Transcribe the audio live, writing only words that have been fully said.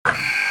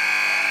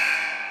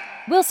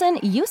Wilson,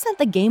 you sent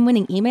the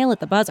game-winning email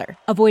at the buzzer,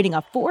 avoiding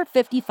a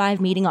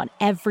 4:55 meeting on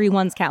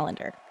everyone's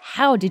calendar.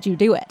 How did you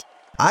do it?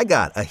 I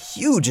got a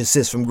huge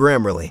assist from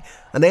Grammarly,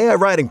 an AI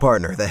writing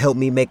partner that helped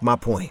me make my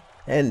point.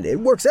 And it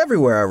works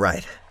everywhere I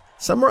write.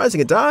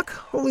 Summarizing a doc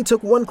only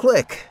took one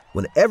click.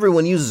 When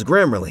everyone uses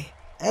Grammarly,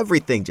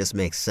 everything just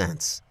makes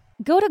sense.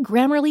 Go to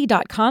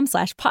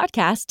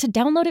Grammarly.com/podcast to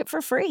download it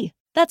for free.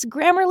 That's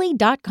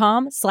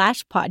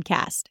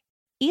Grammarly.com/podcast.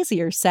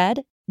 Easier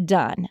said,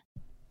 done.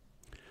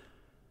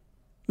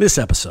 This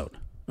episode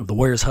of the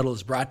Warriors Huddle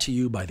is brought to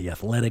you by the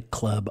Athletic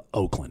Club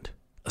Oakland,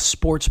 a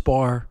sports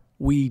bar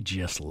we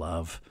just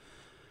love.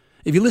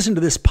 If you listen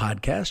to this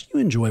podcast, you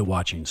enjoy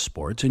watching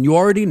sports, and you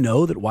already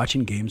know that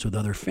watching games with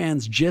other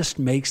fans just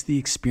makes the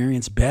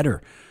experience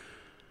better.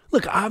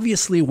 Look,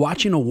 obviously,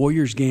 watching a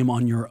Warriors game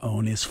on your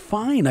own is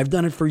fine. I've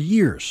done it for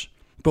years.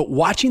 But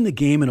watching the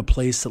game in a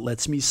place that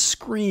lets me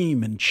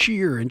scream and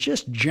cheer and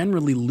just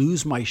generally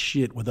lose my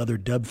shit with other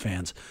Dub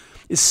fans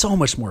is so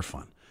much more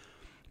fun.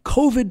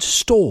 COVID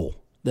stole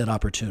that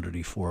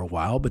opportunity for a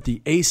while, but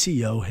the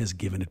ACO has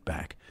given it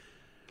back.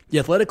 The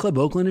Athletic Club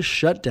Oakland has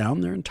shut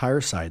down their entire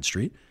side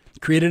street,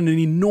 created an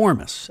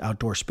enormous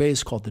outdoor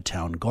space called the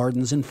Town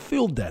Gardens, and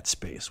filled that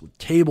space with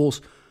tables,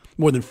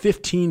 more than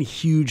 15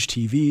 huge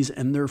TVs,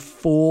 and their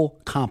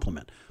full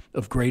complement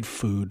of great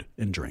food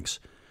and drinks.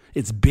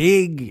 It's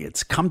big,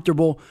 it's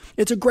comfortable,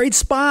 it's a great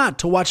spot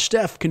to watch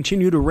Steph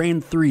continue to rain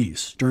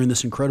threes during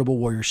this incredible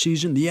Warrior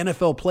season, the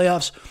NFL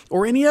playoffs,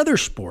 or any other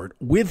sport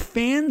with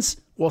fans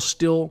while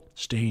still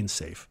staying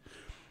safe.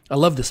 I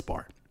love this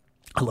bar.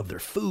 I love their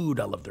food,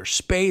 I love their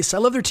space, I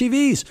love their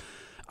TVs.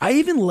 I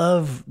even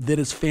love that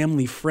it's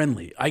family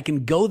friendly. I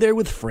can go there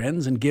with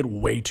friends and get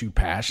way too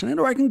passionate,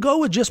 or I can go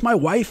with just my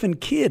wife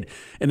and kid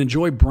and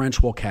enjoy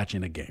brunch while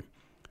catching a game.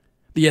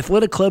 The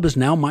Athletic Club is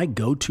now my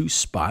go-to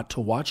spot to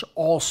watch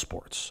all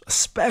sports,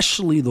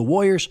 especially the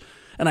Warriors,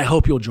 and I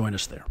hope you'll join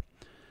us there.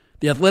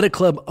 The Athletic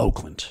Club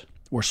Oakland,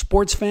 where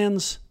sports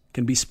fans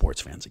can be sports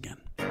fans again.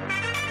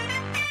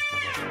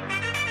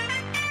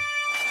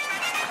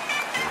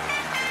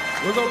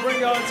 We're going to bring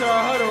y'all into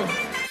our huddle.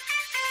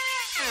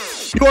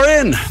 You are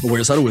in the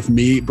Warriors Huddle with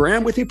me,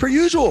 Bram, with you per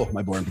usual,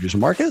 my boy and producer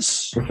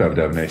Marcus. What's up,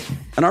 Dub Nation?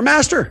 And our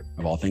master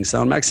of all things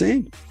sound,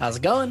 Maxine. How's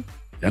it going?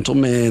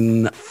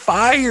 Gentlemen,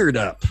 fired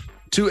up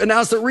to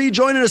announce that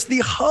rejoining us,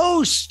 the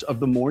host of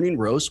the Morning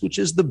Roast, which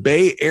is the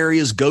Bay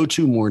Area's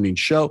go-to morning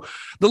show,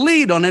 the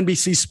lead on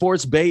NBC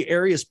Sports Bay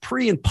Area's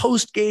pre- and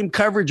post-game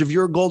coverage of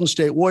your Golden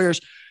State Warriors,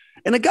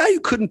 and a guy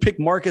who couldn't pick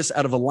Marcus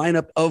out of a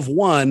lineup of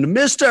one,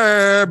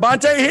 Mr.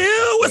 Bonta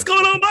Hill. What's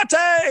going on,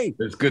 Bonta?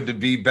 It's good to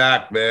be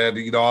back, man.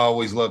 You know, I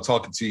always love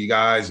talking to you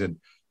guys, and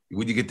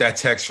when you get that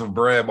text from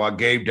Bram on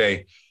game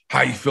day,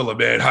 how you feeling,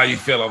 man? How you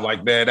feeling? I'm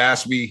like, man,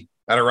 ask me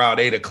at around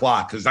 8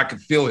 o'clock because I could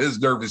feel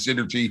his nervous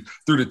energy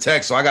through the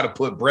text. So I got to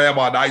put Bram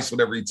on ice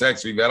whenever he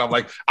texts me, man. I'm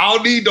like, I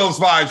don't need those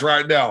vibes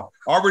right now.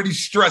 Already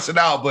stressing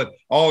out, but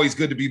always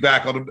good to be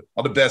back on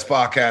the best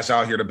podcast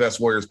out here, the best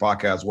Warriors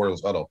podcast,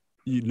 Warriors Huddle.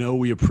 You know,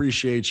 we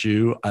appreciate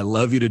you. I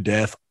love you to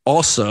death.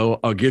 Also,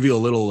 I'll give you a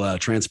little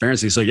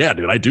transparency. So yeah,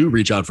 dude, I do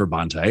reach out for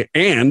Bonta,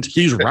 and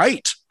he's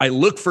right. I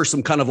look for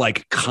some kind of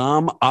like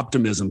calm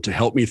optimism to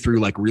help me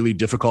through like really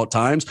difficult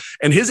times.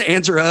 And his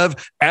answer of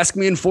ask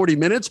me in 40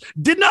 minutes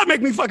did not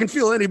make me fucking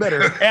feel any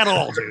better at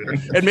all,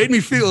 dude. It made me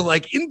feel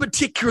like in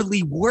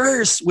particularly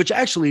worse, which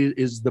actually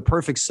is the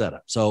perfect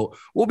setup. So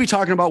we'll be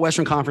talking about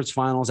Western Conference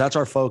Finals. That's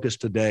our focus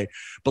today.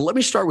 But let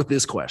me start with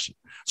this question.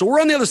 So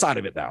we're on the other side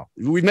of it now.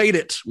 We made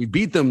it. We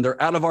beat them.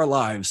 They're out of our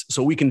lives.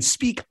 So we can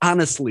speak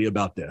honestly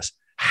about this.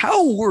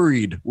 How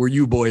worried were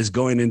you boys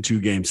going into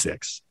Game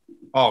 6?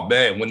 Oh,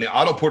 man, when the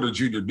Otto Porter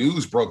Jr.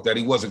 news broke that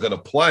he wasn't going to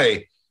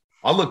play,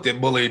 I looked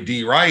at Bully and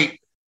D. Wright,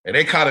 and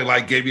they kind of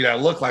like gave me that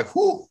look like,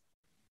 whew,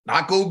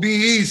 not going to be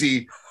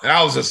easy. And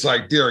I was just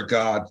like, dear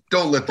God,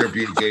 don't let there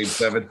be a Game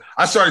 7.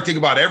 I started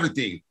thinking about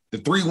everything, the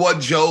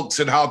 3-1 jokes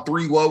and how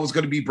 3-1 was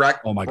going to be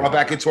brought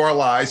back into our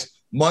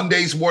lives.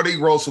 Monday's morning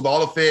roast with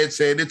all the fans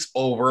saying it's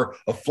over,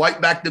 a flight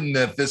back to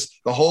Memphis,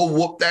 the whole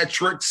whoop that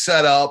trick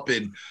setup,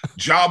 and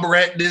Ja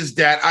Morant and his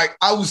dad.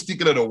 I was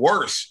thinking of the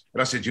worst.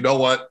 And I said, you know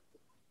what?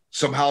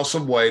 Somehow,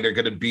 some way, they're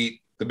going to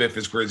beat the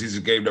Memphis Grizzlies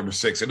in game number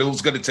 6. And it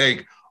was going to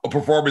take a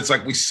performance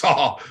like we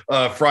saw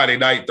Friday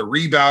night, the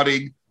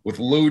rebounding with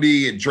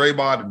Looney and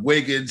Draymond and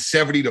Wiggins,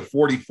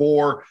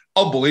 70-44.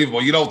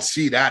 Unbelievable. You don't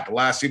see that. The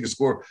last team to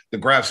score the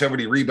grab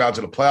 70 rebounds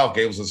in a playoff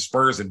game was the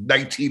Spurs in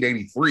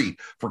 1983,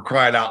 for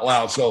crying out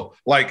loud. So,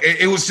 like,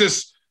 it was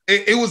just –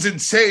 it was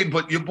insane.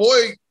 But your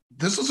boy,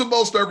 this was the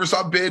most nervous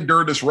I've been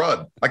during this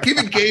run. Like,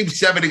 even Game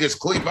 7 against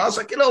Cleveland, I was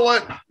like, you know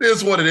what? This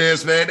is what it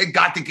is, man. They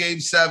got to Game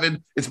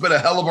 7. It's been a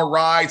hell of a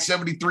ride,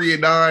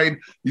 73-9.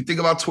 You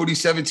think about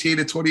 2017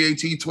 and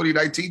 2018,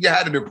 2019, you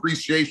had an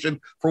appreciation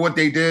for what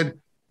they did.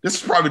 This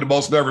is probably the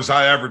most nervous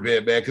I ever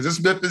been, man, because this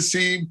Memphis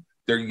team,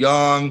 they're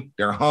young,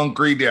 they're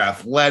hungry, they're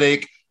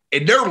athletic,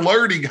 and they're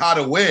learning how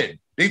to win.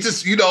 They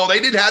just, you know,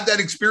 they didn't have that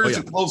experience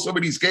to close some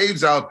of these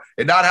games out,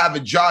 and not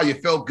having Ja, you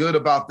felt good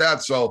about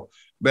that. So,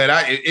 man,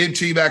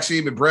 MT,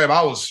 Maxime, and Bram,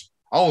 I was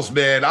I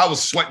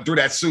was sweating through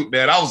that suit,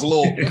 man. I was a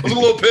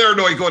little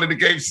paranoid going into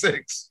game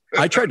 6.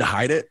 I tried to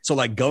hide it. So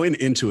like going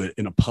into it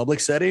in a public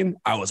setting,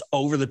 I was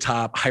over the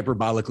top,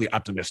 hyperbolically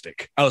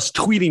optimistic. I was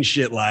tweeting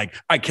shit like,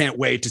 I can't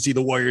wait to see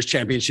the Warriors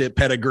championship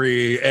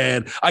pedigree.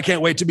 And I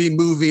can't wait to be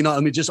moving on. I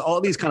mean, just all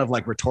these kind of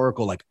like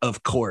rhetorical, like,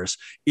 of course,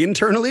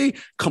 internally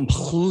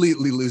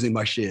completely losing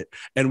my shit.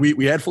 And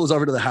we had fools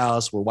over to the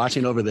house. We're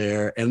watching over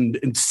there and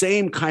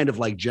same kind of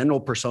like general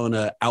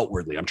persona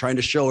outwardly. I'm trying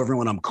to show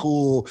everyone I'm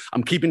cool.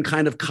 I'm keeping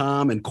kind of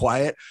calm and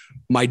quiet.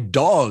 My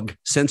dog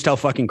sensed how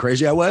fucking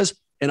crazy I was.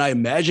 And I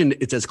imagine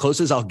it's as close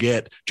as I'll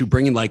get to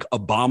bringing like a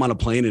bomb on a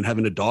plane and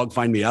having a dog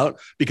find me out,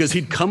 because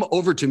he'd come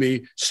over to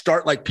me,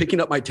 start like picking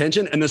up my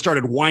tension, and then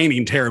started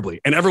whining terribly.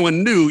 And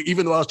everyone knew,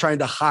 even though I was trying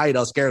to hide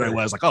how scared I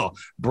was, like, oh,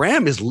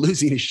 Bram is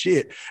losing his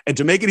shit. And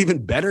to make it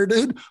even better,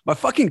 dude, my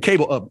fucking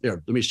cable. Oh,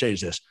 here, let me change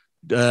this.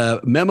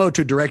 Memo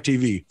to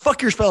DirecTV.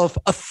 Fuck yourself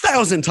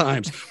 1,000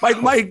 times.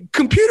 My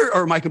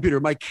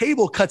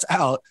cable cuts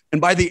out. And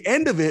by the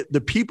end of it,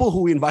 the people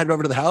who we invited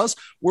over to the house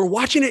were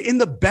watching it in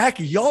the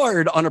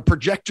backyard on a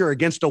projector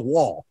against a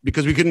wall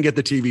because we couldn't get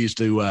the TVs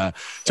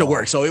to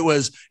work. So it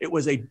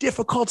was a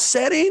difficult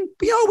setting.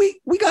 But,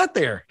 we got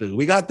there. Dude.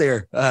 We got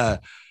there.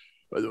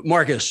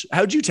 Marcus,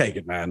 how'd you take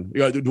it, man?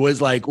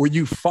 Were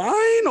you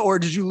fine or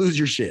did you lose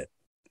your shit?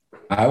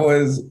 I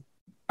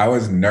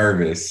was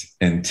nervous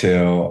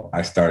until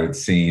I started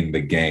seeing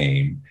the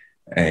game,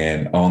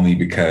 and only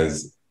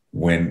because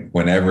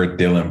whenever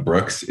Dillon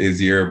Brooks is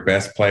your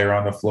best player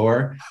on the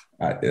floor,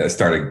 that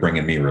started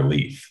bringing me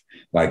relief.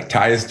 Like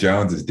Tyus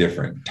Jones is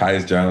different.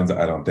 Tyus Jones,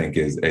 I don't think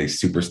is a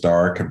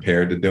superstar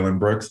compared to Dillon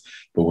Brooks,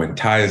 but when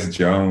Tyus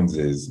Jones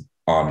is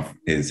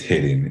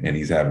hitting and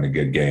he's having a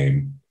good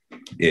game,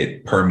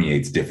 it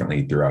permeates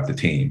differently throughout the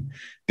team.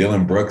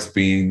 Dillon Brooks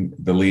being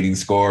the leading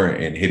scorer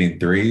and hitting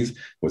threes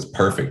was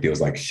perfect. It was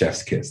like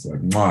chef's kiss,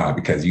 like mwah,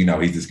 because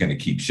he's just going to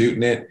keep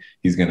shooting it.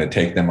 He's going to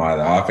take them out of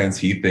the offense.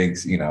 He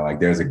thinks, like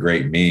there's a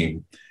great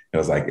meme. It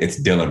was like, it's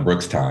Dillon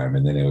Brooks time.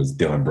 And then it was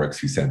Dillon Brooks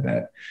who said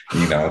that,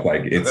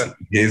 like it's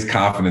his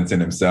confidence in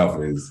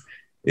himself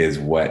is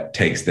what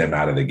takes them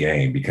out of the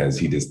game because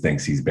he just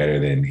thinks he's better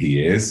than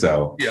he is.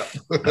 So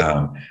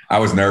yeah. I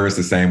was nervous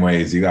the same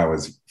way as you. I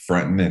was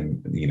fronting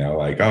and,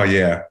 like, oh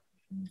yeah,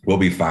 we'll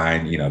be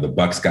fine. The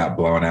Bucks got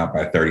blown out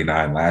by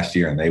 39 last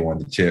year and they won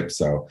the chip.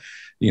 So,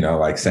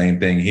 like same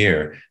thing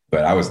here,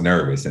 but I was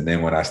nervous. And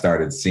then when I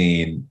started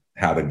seeing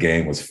how the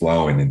game was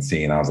flowing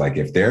and I was like,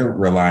 if they're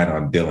relying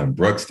on Dillon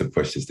Brooks to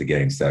push this to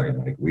game 7,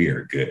 like we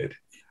are good.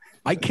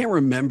 I can't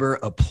remember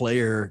a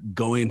player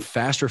going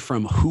faster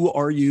from who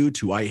are you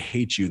to I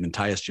hate you than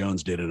Tyus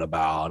Jones did in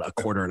about a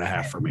quarter and a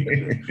half for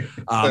me.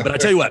 But I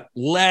tell you what,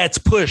 let's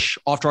push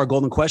off to our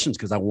golden questions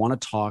because I want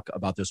to talk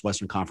about this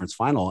Western Conference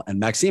final. And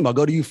Maxime, I'll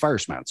go to you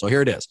first, man. So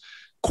here it is.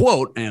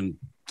 Quote, and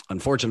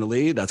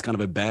unfortunately, that's kind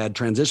of a bad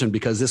transition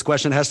because this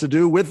question has to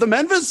do with the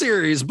Memphis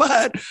series.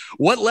 But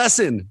what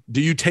lesson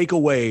do you take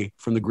away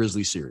from the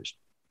Grizzlies series?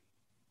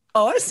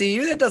 Oh, I see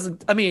you. That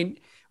doesn't, I mean,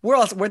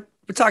 we're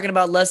talking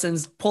about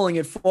lessons, pulling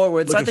it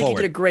forward. So I think you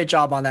did a great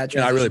job on that.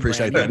 Yeah, I really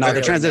appreciate that. No,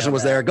 the transition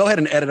was there. Go ahead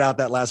and edit out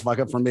that last fuck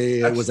up for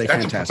me. It was a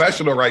fantastic.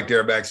 Professional right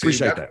there, Maxime.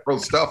 Appreciate that. Pro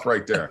stuff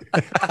right there.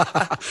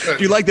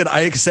 Do you like that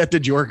I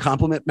accepted your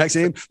compliment,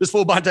 Maxime? This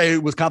fool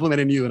Bonte was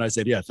complimenting you, and I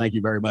said, yeah, thank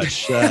you very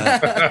much.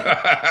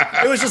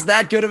 It was just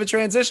that good of a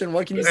transition.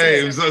 What can you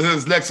say? Hey, it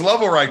was next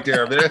level right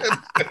there, man.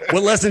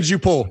 What lessons you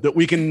pull that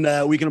we can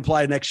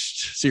apply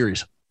next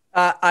series?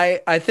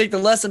 I think the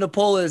lesson to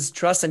pull is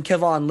trust in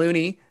Kevon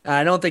Looney.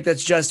 I don't think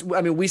that's just,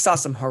 we saw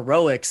some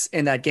heroics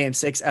in that game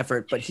 6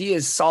 effort, but he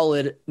is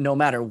solid no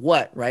matter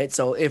what, right?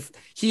 So if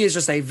he is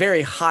just a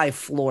very high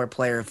floor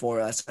player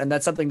for us, and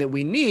that's something that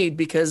we need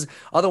because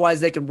otherwise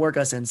they can work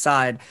us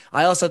inside.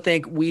 I also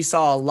think we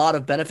saw a lot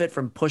of benefit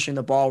from pushing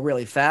the ball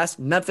really fast.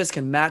 Memphis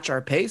can match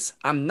our pace.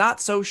 I'm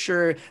not so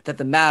sure that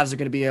the Mavs are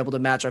going to be able to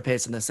match our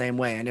pace in the same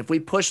way. And if we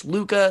push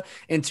Luka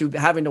into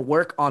having to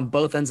work on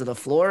both ends of the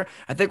floor,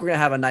 I think we're going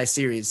to have a nice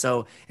series.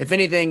 So if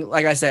anything,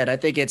 like I said, I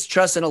think it's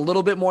trust in a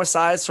little bit more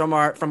size from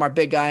our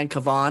big guy in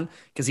Kevon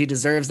because he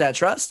deserves that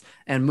trust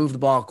and move the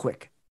ball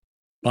quick.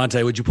 Bonte,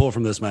 what'd you pull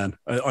from this, man?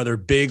 Are there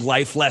big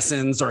life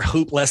lessons or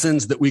hoop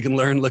lessons that we can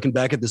learn looking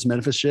back at this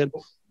Memphis shit?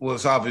 Well,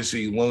 it's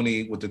obviously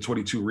Looney with the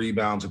 22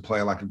 rebounds and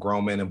playing like a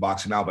grown man and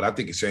boxing out, but I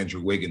think it's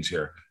Andrew Wiggins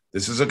here.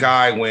 This is a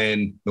guy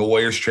when the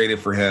Warriors traded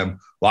for him,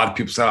 a lot of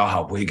people said,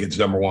 how Wiggins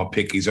 #1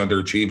 pick, he's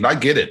underachieved. And I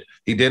get it.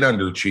 He did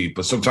underachieve,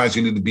 but sometimes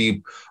you need to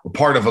be a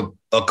part of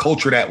a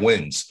culture that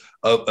wins,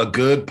 a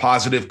good,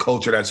 positive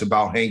culture that's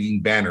about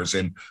hanging banners.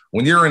 And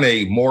when you're in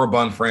a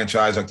moribund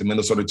franchise like the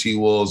Minnesota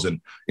T-Wolves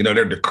and,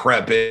 they're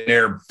decrepit,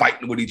 they're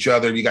fighting with each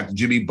other, you got the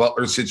Jimmy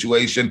Butler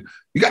situation,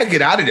 you got to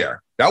get out of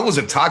there. That was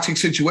a toxic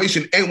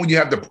situation. And when you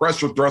have the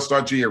pressure thrust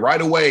onto you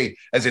right away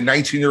as a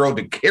 19-year-old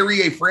to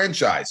carry a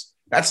franchise,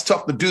 that's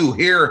tough to do.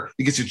 Here,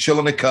 you get to chill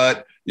in the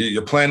cut.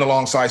 You're playing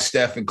alongside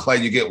Steph and Clay.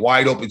 You get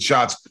wide open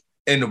shots.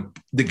 And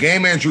the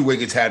game Andrew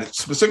Wiggins had,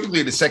 specifically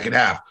in the second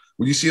half,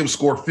 when you see him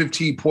score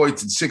 15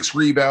 points and 6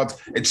 rebounds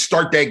and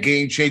start that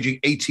game-changing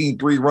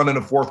 18-3 run in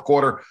the fourth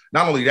quarter.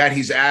 Not only that,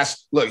 he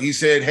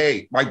said,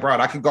 hey, Mike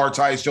Brown, I can guard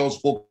Tyus Jones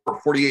full for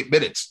 48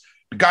 minutes.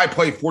 The guy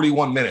played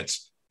 41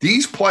 minutes.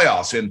 These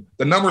playoffs, and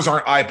the numbers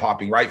aren't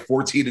eye-popping, right?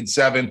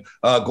 14-7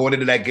 going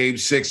into that game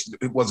 6,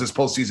 it was his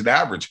postseason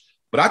average.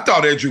 But I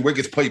thought Andrew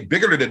Wiggins played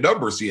bigger than the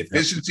numbers. The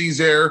efficiency's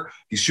there.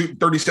 He's shooting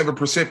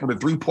 37% from the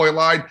three-point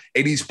line,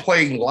 and he's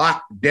playing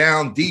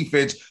lockdown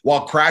defense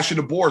while crashing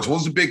the boards. What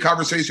was the big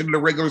conversation in the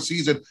regular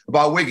season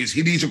about Wiggins?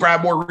 He needs to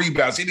grab more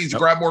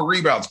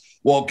rebounds.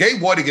 Well, game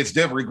 1 against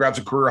Denver, he grabs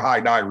a career-high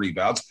 9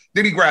 rebounds.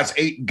 Then he grabs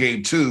 8 in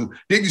game 2.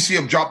 Then you see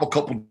him drop a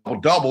couple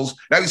doubles.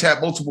 Now he's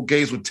had multiple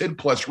games with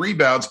 10-plus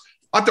rebounds.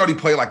 I thought he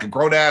played like a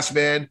grown-ass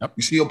man. Yep.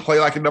 You see him play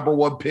like a number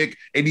 1 pick,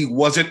 and he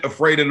wasn't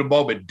afraid in the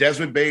moment.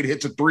 Desmond Bane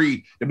hits a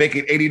 3 to make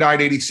it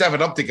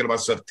 89-87. I'm thinking to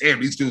myself, damn,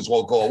 these dudes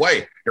won't go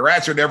away. They're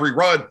answering every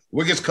run.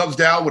 Wiggins comes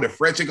down with a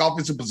frantic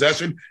offensive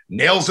possession,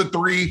 nails a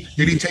 3.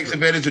 Then he takes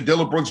advantage of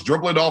Dillon Brooks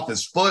dribbling off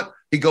his foot.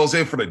 He goes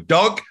in for the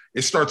dunk.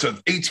 It starts an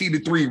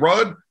 18-3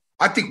 run.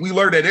 I think we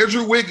learned that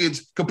Andrew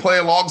Wiggins could play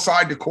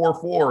alongside the core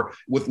 4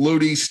 with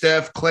Looney,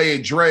 Steph, Clay,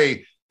 and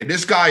Dre. And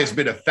this guy has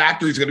been a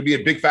factor. He's going to be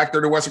a big factor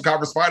in the Western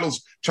Conference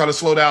Finals, trying to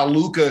slow down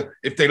Luka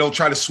if they don't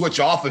try to switch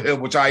off of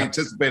him, which I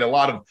anticipate a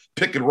lot of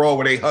pick and roll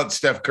when they hunt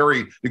Steph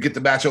Curry to get the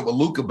matchup with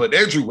Luka. But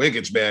Andrew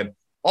Wiggins, man,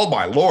 oh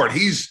my Lord,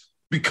 he's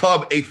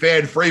become a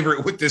fan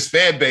favorite with this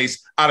fan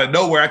base out of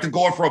nowhere. After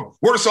going from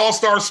worst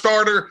all-star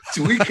starter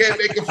to we can't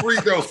make a free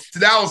throw to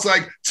now it's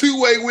like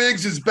two-way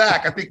Wiggs is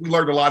back. I think we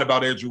learned a lot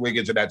about Andrew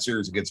Wiggins in that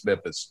series against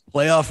Memphis.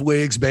 Playoff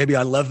Wiggs, baby.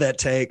 I love that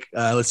take.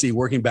 Let's see,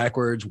 working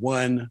backwards.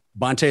 1,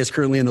 Bonte is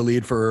currently in the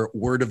lead for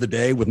word of the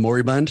day with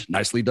Moribund.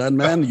 Nicely done,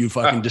 man. You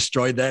fucking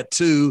destroyed that.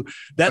 2,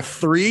 that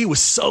 3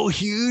 was so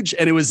huge.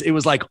 And it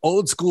was like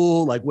old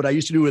school, like what I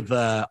used to do with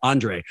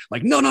Andre.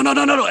 Like, no.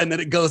 And then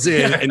it goes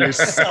in and you're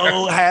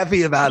so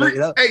happy about it.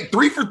 You know? Hey,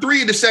 3 for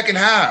 3 in the second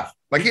half.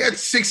 Like he had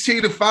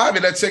 16-5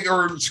 in that second,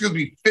 or excuse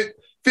me,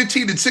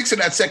 15-6 in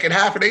that second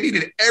half, and they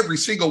needed every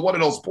single one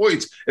of those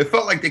points. It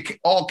felt like they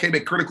all came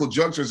at critical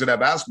junctures in that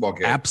basketball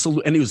game.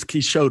 Absolutely. And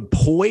he showed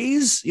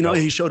poise,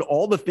 he showed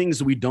all the things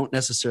that we don't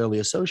necessarily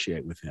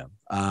associate with him.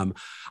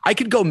 I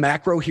could go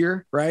macro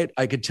here, right?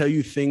 I could tell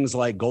you things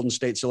like Golden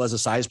State still has a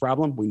size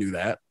problem. We knew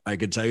that. I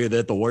could tell you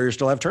that the Warriors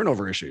still have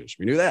turnover issues.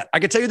 We knew that. I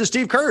could tell you that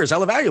Steve Kerr is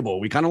hella valuable.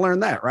 We kind of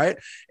learned that, right?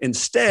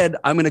 Instead,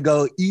 I'm going to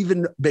go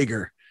even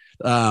bigger.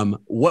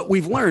 What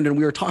we've learned, and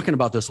we were talking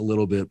about this a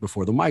little bit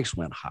before the mics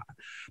went hot,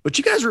 but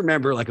you guys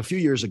remember like a few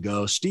years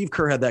ago, Steve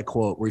Kerr had that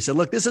quote where he said,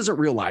 look, this isn't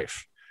real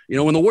life.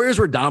 When the Warriors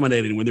were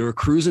dominating, when they were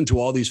cruising to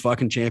all these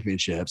fucking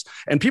championships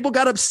and people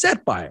got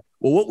upset by it.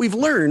 Well, what we've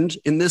learned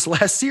in this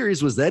last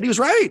series was that he was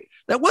right.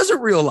 That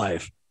wasn't real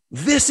life.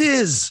 This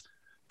is.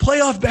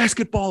 Playoff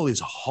basketball is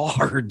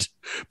hard.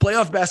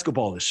 Playoff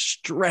basketball is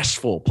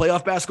stressful.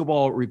 Playoff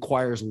basketball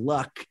requires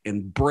luck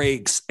and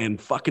breaks and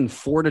fucking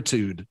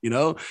fortitude,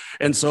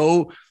 And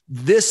so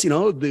this,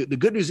 the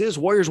good news is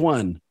Warriors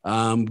won.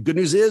 Good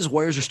news is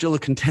Warriors are still a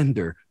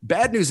contender.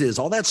 Bad news is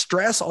all that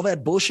stress, all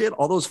that bullshit,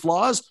 all those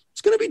flaws,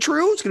 it's going to be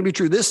true. It's going to be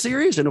true this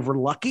series. And if we're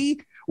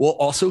lucky, we'll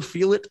also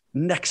feel it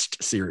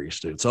next series,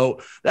 dude. So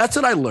that's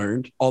what I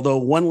learned. Although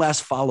one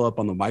last follow-up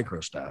on the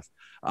micro stuff.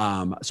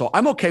 So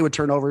I'm okay with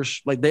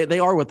turnovers. Like they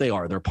are what they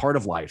are. They're part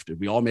of life, dude.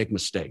 We all make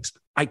mistakes.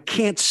 I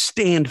can't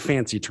stand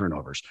fancy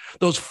turnovers.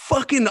 Those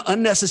fucking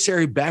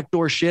unnecessary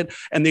backdoor shit.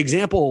 And the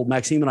example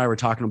Maxime and I were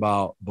talking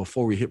about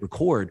before we hit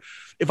record,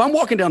 if I'm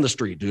walking down the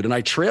street, dude, and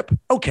I trip,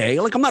 okay,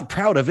 like I'm not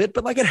proud of it,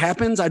 but like it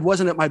happens. I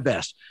wasn't at my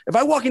best. If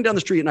I'm walking down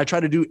the street and I try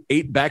to do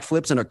 8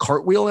 backflips and a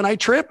cartwheel and I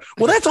trip,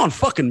 well, that's on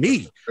fucking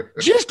me.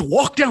 Just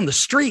walk down the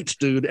street,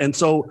 dude. And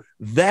so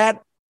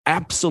that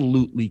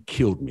absolutely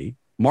killed me.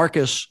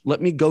 Marcus,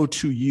 let me go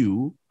to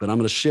you, but I'm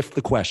going to shift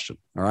the question.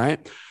 All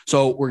right.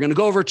 So we're going to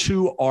go over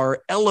to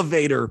our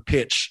elevator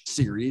pitch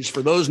series.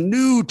 For those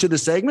new to the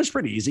segment, it's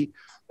pretty easy.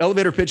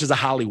 Elevator pitch is a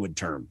Hollywood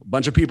term. A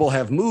bunch of people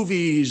have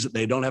movies.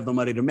 They don't have the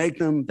money to make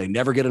them. They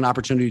never get an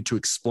opportunity to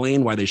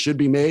explain why they should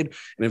be made.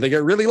 And if they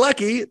get really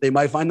lucky, they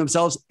might find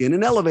themselves in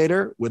an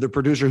elevator with a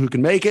producer who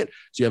can make it.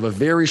 So you have a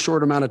very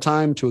short amount of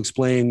time to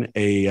explain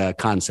a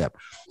concept.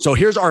 So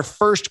here's our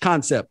first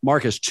concept,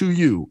 Marcus, to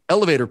you,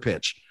 elevator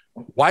pitch.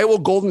 Why will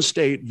Golden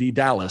State v.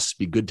 Dallas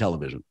be good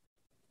television?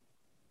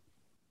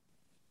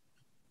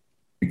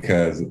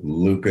 Because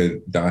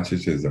Luka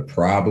Doncic is a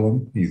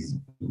problem. He's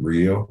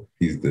real.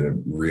 He's the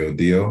real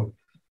deal.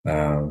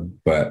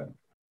 But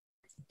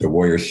the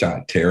Warriors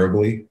shot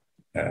terribly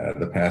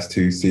the past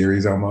 2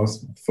 series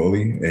almost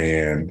fully.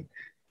 And,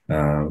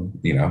 we're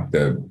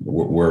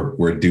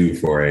due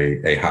for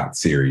a hot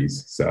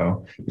series.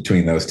 So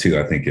between those two,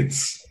 I think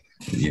it's,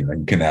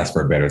 you can ask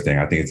for a better thing.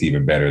 I think it's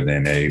even better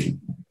than a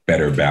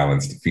better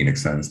balanced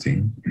Phoenix Suns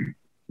team.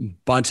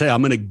 Bonte,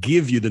 I'm going to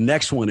give you the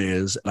next one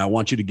and I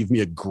want you to give me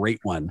a great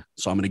one.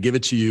 So I'm going to give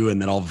it to you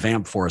and then I'll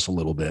vamp for us a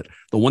little bit.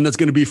 The one that's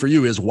going to be for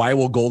you is why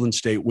will Golden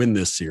State win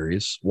this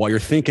series? While you're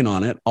thinking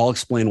on it, I'll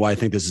explain why I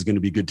think this is going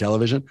to be good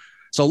television.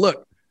 So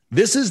look,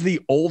 This is the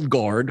old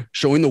guard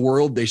showing the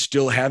world they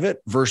still have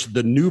it versus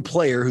the new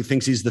player who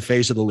thinks he's the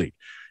face of the league.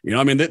 You know,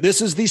 I mean,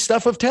 this is the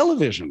stuff of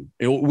television.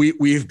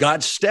 We've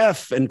got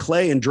Steph and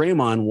Clay and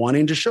Draymond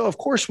wanting to show, of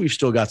course, we've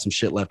still got some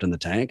shit left in the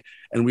tank.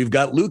 And we've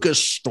got Luka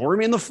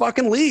storming the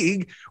fucking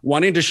league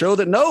wanting to show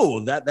that, no,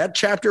 that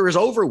chapter is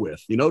over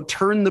with, you know,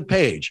 turn the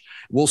page.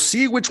 We'll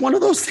see which one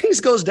of those things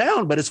goes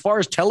down. But as far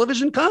as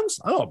television comes,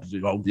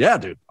 yeah,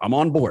 dude, I'm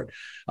on board.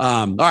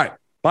 All right.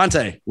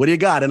 Bonta, what do you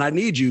got? And I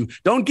need you.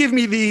 Don't give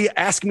me the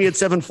ask me at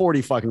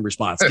 740 fucking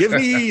response. Give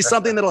me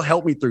something that'll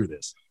help me through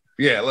this.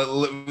 Yeah,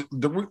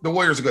 the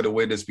Warriors are going to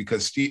win this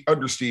because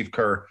under Steve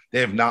Kerr, they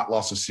have not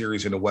lost a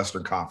series in the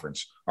Western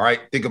Conference. All right,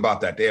 think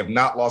about that. They have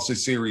not lost a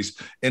series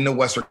in the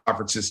Western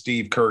Conference since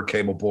Steve Kerr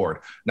came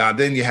aboard. Now,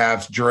 then you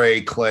have Dre,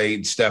 Clay,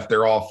 and Steph.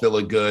 They're all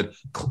feeling good.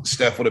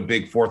 Steph with a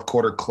big fourth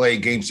quarter. Clay,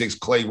 game 6,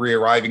 Clay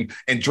re-arriving.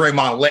 And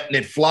Draymond letting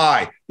it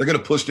fly. They're going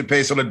to push the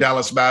pace on the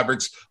Dallas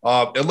Mavericks.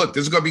 And look,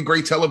 this is going to be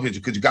great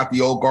television because you got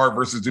the old guard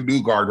versus the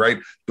new guard, right?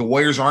 The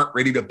Warriors aren't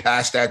ready to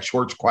pass that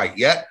torch quite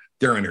yet.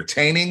 They're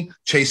entertaining.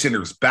 Chase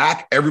Center's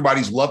back.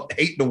 Everybody's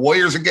hating the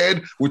Warriors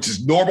again, which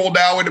is normal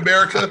now in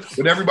America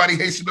when everybody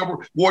hates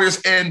the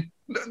Warriors. And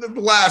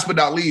last but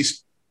not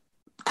least,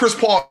 Chris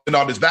Paul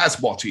on his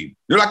basketball team.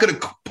 You're not going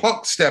to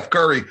punk Steph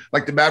Curry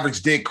like the Mavericks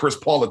did Chris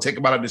Paul and take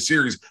him out of the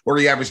series where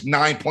he averaged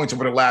 9 points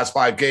over the last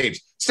 5 games.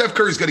 Steph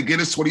Curry's going to get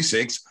his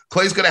 26.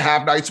 Clay's going to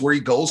have nights where he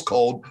goes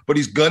cold, but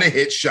he's going to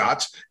hit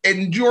shots.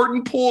 And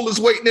Jordan Poole is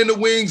waiting in the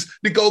wings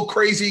to go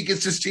crazy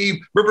against his team.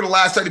 Remember the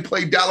last time he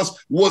played Dallas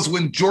was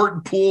when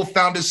Jordan Poole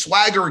found his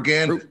swagger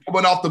again,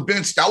 coming off the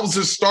bench. That was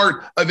the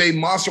start of a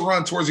monster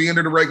run towards the end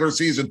of the regular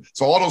season.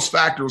 So all those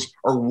factors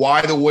are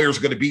why the Warriors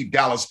are going to beat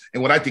Dallas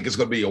and what I think is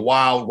going to be a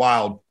wild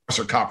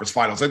Western Conference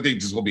Finals. I think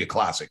this is going to be a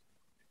classic.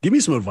 Give me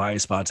some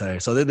advice,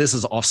 Bonta. So this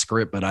is off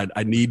script, but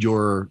I need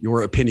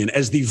your opinion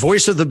as the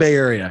voice of the Bay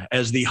Area,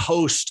 as the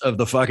host of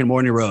the fucking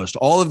Morning Roast,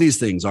 all of these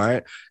things. All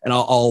right. And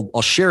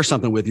I'll share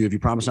something with you if you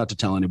promise not to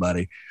tell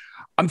anybody.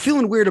 I'm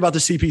feeling weird about the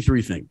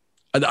CP3 thing.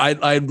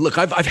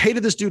 I've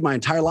hated this dude my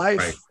entire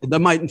life,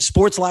 my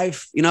sports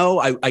life. You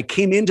know, I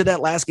came into that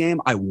last game.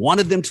 I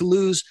wanted them to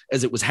lose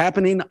as it was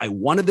happening. I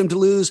wanted them to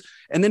lose.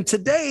 And then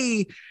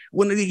today,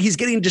 when he's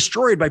getting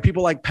destroyed by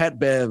people like Pat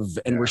Bev,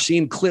 and we're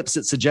seeing clips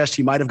that suggest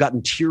he might have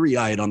gotten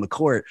teary-eyed on the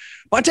court.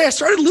 But I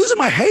started losing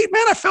my hate,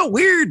 man. I felt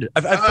weird.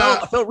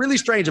 I felt really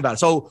strange about it.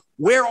 So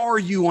where are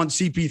you on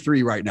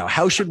CP3 right now?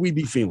 How should we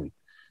be feeling?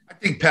 I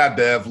think Pat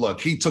Bev,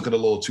 look, he took it a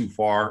little too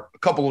far. A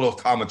couple of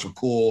those comments were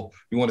cool.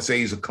 You want to say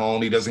he's a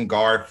cone, he doesn't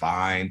guard,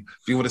 fine.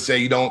 If you want to say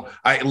you don't,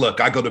 I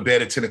go to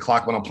bed at 10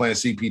 o'clock when I'm playing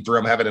CP3.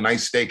 I'm having a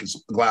nice steak and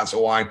a glass of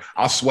wine.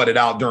 I'll sweat it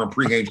out during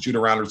pregame shoot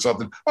around or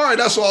something. All right,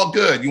 that's all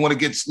good. You want to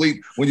get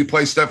sleep when you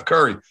play Steph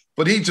Curry.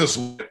 But he just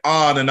went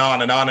on and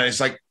on and on. And it's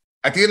like,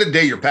 at the end of the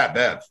day, you're Pat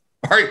Bev.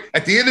 All right.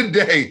 At the end of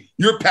the day,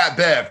 you're Pat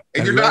Bev,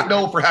 and you're not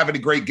known for having a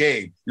great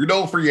game. You're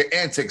known for your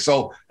antics.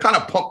 So kind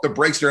of pump the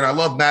brakes there. And I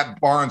love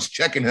Matt Barnes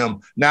checking him.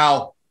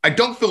 Now, I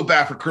don't feel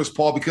bad for Chris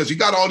Paul because you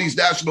got all these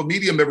national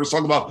media members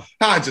talking about,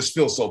 I just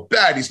feel so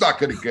bad. He's not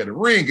going to get a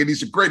ring, and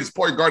he's the greatest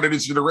point guard of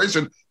this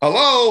generation.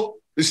 Hello?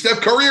 Is Steph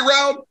Curry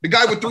around? The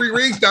guy with 3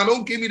 rings? Now,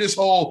 don't give me this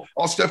whole,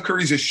 Steph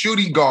Curry's a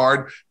shooting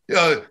guard.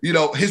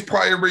 His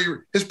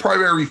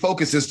primary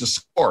focus is to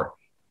score.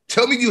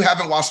 Tell me you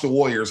haven't watched the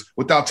Warriors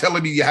without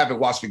telling me you haven't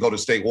watched the Golden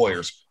State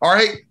Warriors. All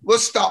right,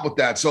 let's stop with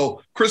that.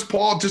 So Chris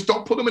Paul, just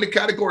don't put him in a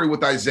category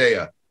with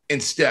Isaiah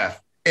and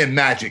Steph and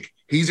Magic.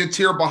 He's a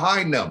tier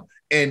behind them.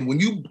 And when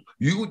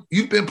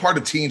you've been part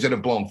of teams that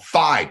have blown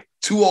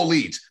 2-0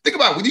 leads. Think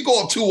about it. When you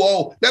go up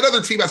 2-0, that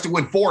other team has to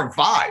win 4 and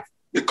 5.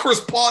 You're Chris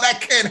Paul, that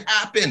can't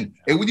happen.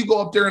 And when you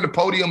go up there in the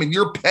podium and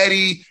you're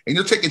petty and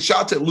you're taking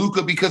shots at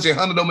Luka because you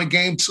hunted him in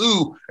game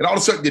 2, and all of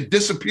a sudden you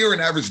disappear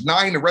and average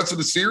 9 the rest of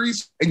the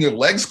series and your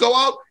legs go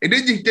out. And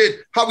then you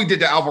did how we did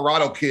the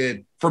Alvarado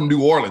kid from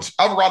New Orleans.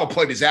 Alvarado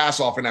played his ass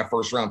off in that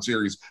first round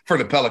series for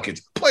the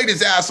Pelicans. Played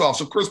his ass off.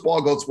 So Chris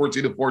Paul goes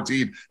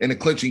 14-14 in the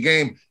clinching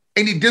game.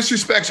 And he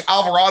disrespects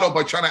Alvarado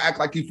by trying to act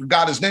like he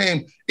forgot his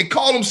name and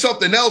called him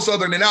something else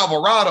other than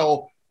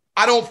Alvarado.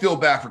 I don't feel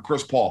bad for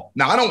Chris Paul.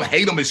 Now, I don't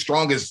hate him as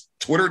strong as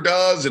Twitter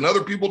does and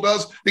other people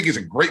does. I think he's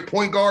a great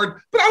point guard,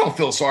 but I don't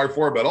feel sorry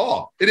for him at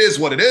all. It is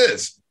what it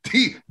is.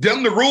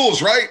 Them the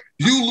rules, right?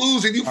 You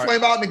lose and you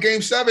flame out in the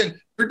game 7.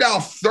 You're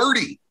down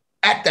 30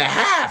 at the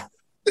half.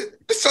 The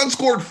Suns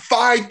scored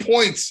 5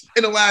 points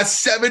in the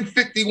last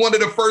 7:51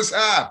 of the first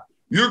half.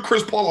 You're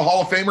Chris Paul, a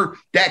Hall of Famer.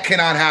 That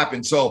cannot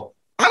happen. So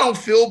I don't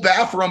feel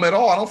bad for him at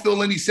all. I don't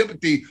feel any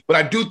sympathy, but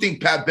I do think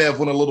Pat Bev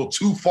went a little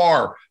too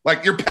far.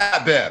 Like, you're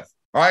Pat Bev.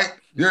 All right,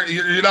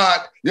 you're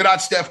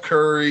not Steph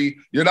Curry,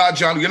 you're not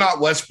John, you're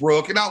not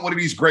Westbrook, you're not one of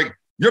these great.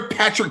 You're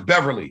Patrick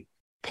Beverley.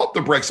 Pump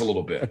the brakes a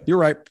little bit. You're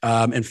right.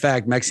 In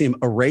fact, Maxime,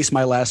 erase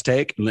my last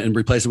take and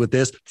replace it with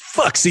this.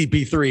 Fuck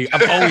CP3.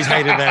 I've always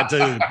hated that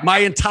dude. My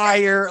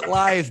entire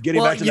life.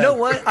 Getting back to that. You know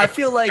what? I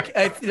feel like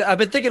I've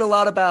been thinking a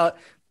lot about,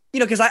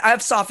 because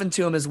I've softened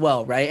to him as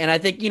well, right? And I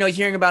think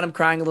hearing about him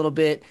crying a little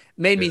bit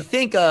made me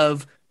think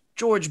of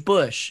George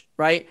Bush,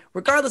 right?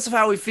 Regardless of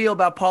how we feel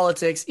about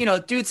politics,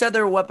 dude said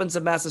there were weapons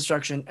of mass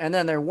destruction and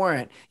then there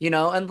weren't,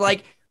 and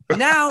like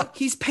now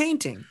he's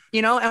painting,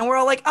 and we're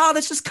all like, oh,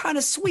 that's just kind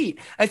of sweet.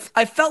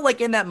 I felt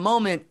like in that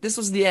moment, this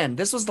was the end.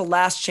 This was the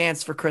last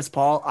chance for Chris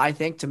Paul, I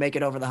think, to make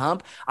it over the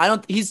hump.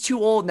 He's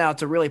too old now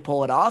to really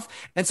pull it off.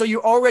 And so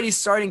you're already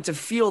starting to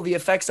feel the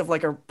effects of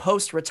like a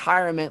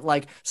post-retirement,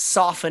 like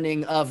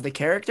softening of the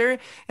character.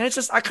 And it's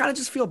just, I kind of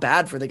just feel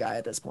bad for the guy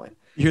at this point.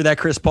 You hear that,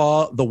 Chris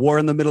Paul? The war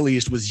in the Middle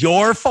East was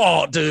your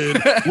fault, dude.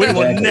 We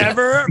will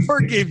never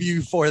forgive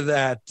you for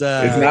that.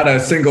 It's not a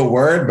single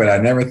word, but I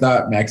never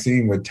thought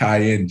Maxime would tie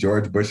in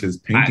George Bush's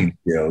painting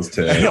skills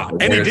to.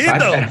 And he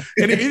did, though.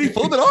 And he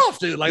pulled it off,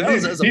 dude. Like,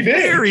 that was a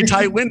very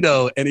tight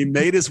window, and he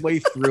made his way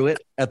through it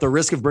at the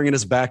risk of bringing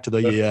us back to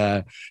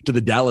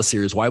the Dallas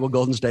series. Why will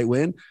Golden State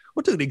win?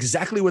 Well, dude,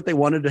 exactly what they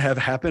wanted to have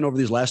happen over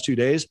these last 2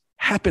 days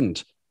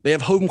happened. They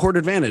have home court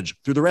advantage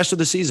through the rest of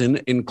the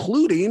season,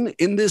 including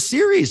in this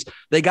series.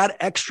 They got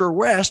extra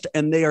rest,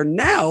 and they are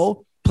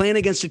now playing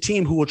against a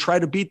team who will try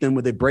to beat them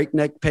with a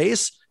breakneck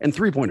pace and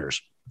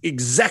three-pointers.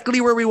 Exactly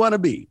where we want to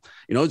be.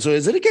 So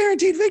is it a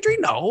guaranteed victory?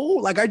 No.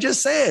 Like I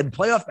just said,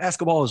 playoff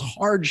basketball is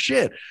hard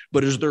shit.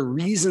 But is there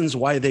reasons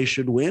why they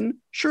should win?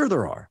 Sure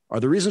there are.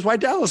 Are there reasons why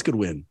Dallas could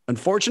win?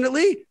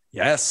 Unfortunately,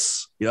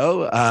 yes.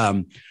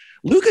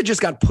 Luka just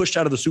got pushed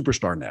out of the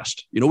superstar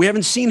nest. We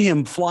haven't seen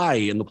him fly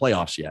in the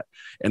playoffs yet.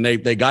 And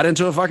they got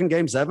into a fucking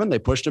game 7. They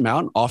pushed him out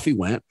and off he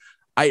went.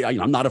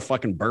 I'm not a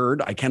fucking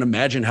bird. I can't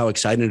imagine how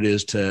exciting it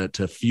is to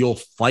feel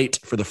flight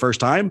for the first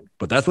time,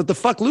 but that's what the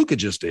fuck Luka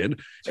just did.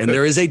 And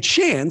there is a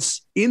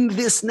chance in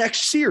this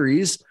next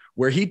series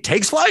where he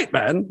takes flight,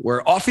 man,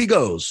 where off he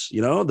goes.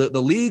 The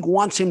league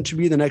wants him to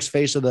be the next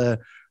face of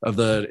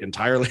the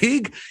entire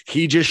league.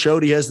 He just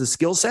showed he has the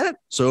skill set.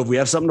 So if we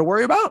have something to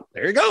worry about,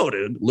 there you go,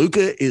 dude.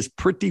 Luka is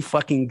pretty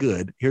fucking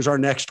good. Here's our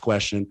next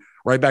question.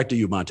 Right back to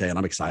you, Monte, and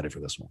I'm excited for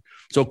this one.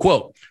 So,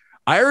 quote,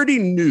 I already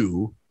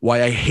knew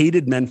why I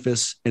hated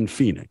Memphis and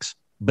Phoenix,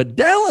 but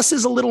Dallas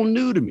is a little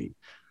new to me.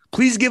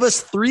 Please give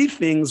us 3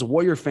 things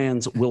Warrior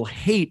fans will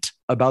hate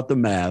about the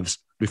Mavs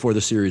before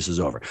the series is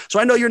over. So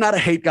I know you're not a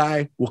hate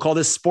guy. We'll call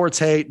this sports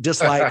hate,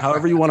 dislike,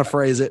 however you want to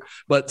phrase it.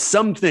 But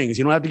some things,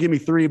 you don't have to give me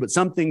 3, but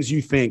some things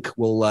you think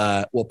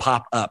will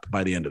pop up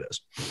by the end of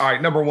this. All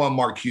right, number 1,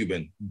 Mark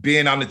Cuban,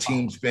 being on the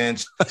team's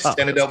bench,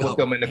 standing up with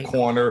them in the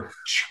corner,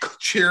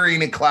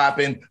 cheering and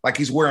clapping like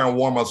he's wearing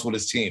warm-ups with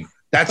his team.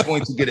 That's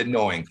going to get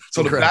annoying.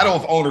 So the battle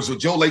of owners with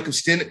Joe Lacob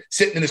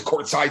sitting in his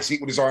courtside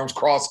seat with his arms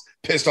crossed,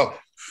 pissed off.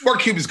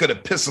 Mark Cuban's going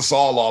to piss us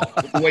all off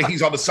with the way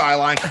he's on the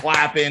sideline,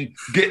 clapping,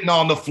 getting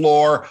on the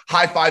floor,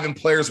 high-fiving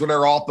players when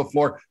they're off the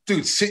floor.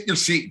 Dude, sit in your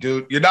seat,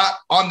 dude. You're not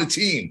on the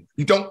team.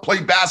 You don't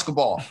play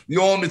basketball.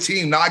 You own the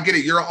team. Now, I get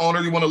it. You're an owner.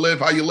 You want to live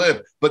how you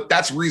live. But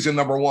that's reason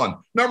number 1.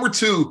 Number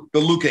 2, the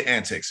Luka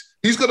antics.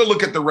 He's going to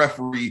look at the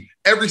referee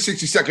every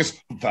 60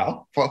 seconds.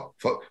 Foul.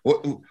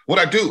 What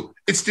I do?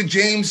 It's the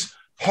James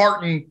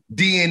Harden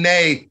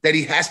DNA that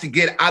he has to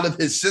get out of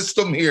his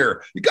system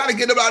here. You got to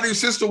get him out of your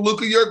system,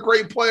 Luka. You're a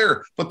great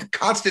player. But the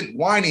constant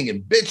whining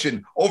and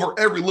bitching over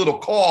every little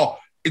call,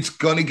 it's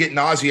going to get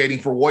nauseating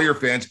for Warrior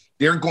fans.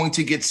 They're going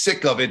to get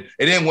sick of it.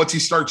 And then once he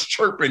starts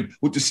chirping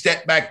with the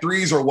step back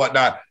threes or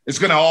whatnot, it's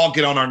going to all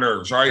get on our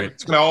nerves, right?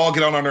 It's going to all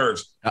get on our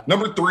nerves.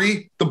 Number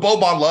 3, the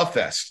Boban Love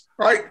Fest,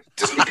 right?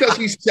 Just because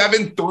he's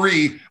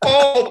 7'3",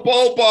 oh,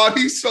 Boban,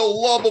 he's so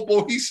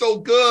lovable. He's so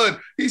good.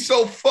 He's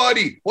so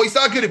funny. Well, he's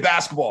not good at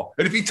basketball.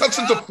 And if he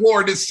touches the floor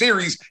in this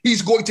series,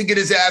 he's going to get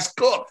his ass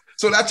cooked.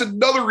 So that's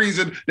another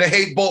reason to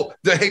hate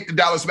the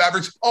Dallas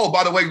Mavericks. Oh,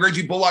 by the way,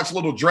 Reggie Bullock's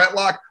little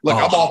dreadlock. Look,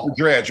 I'm off the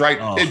dreads, right?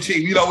 And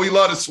team, we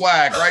love the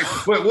swag, right?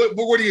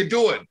 What are you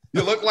doing?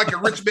 You look like a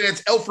rich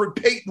man's Elfrid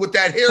Payton with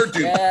that hairdo.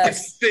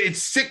 Yes. It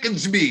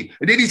sickens me.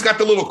 And then he's got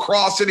the little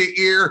cross in the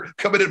ear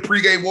coming in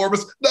pregame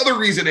warm-ups. Another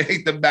reason to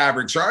hate the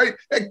Mavericks, right?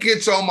 That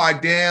gets on my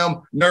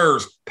damn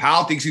nerves.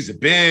 Powell thinks he's a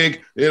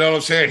big, you know what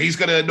I'm saying? He's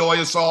going to annoy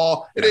us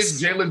all. And then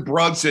Jalen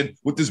Brunson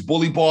with his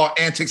bully ball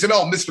antics. And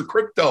Mr.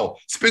 Crypto,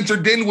 Spencer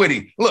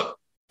Dinwiddie. Look,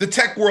 the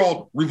tech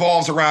world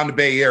revolves around the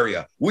Bay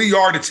Area. We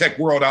are the tech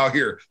world out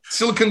here.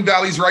 Silicon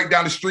Valley's right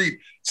down the street.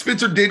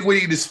 Spencer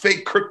Dinwiddie, this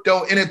fake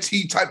crypto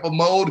NFT type of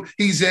mode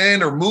he's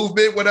in, or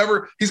movement,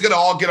 whatever, he's going to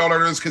all get on our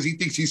nerves because he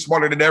thinks he's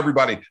smarter than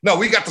everybody. No,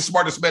 we got the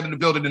smartest man in the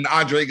building in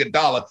Andre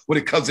Iguodala when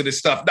it comes to this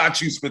stuff, not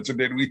you, Spencer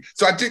Dinwiddie.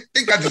 So I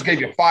think I just gave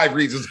you 5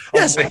 reasons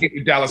to hate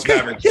the Dallas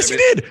Mavericks. Yes, you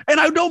did.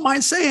 And I don't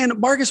mind saying,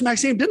 Marcus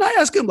Maxime, didn't I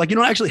ask him, you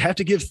don't actually have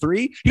to give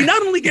 3? He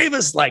not only gave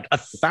us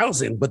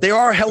 1,000, but they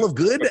are hell of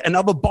good. And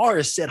now the bar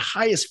is set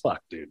high as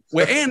fuck, dude.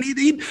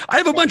 And I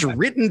have a bunch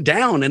written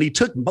down, and he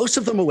took most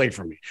of them away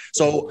from me.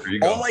 So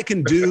all I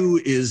can do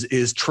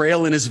is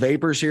trail in his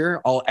vapors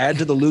here. I'll add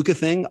to the Luka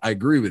thing. I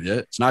agree with you.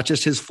 It's not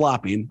just his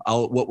flopping.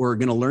 What we're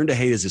going to learn to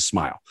hate is his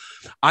smile.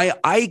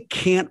 I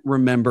can't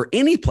remember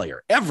any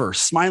player ever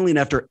smiling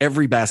after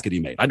every basket he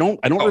made. I don't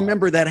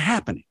remember that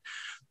happening.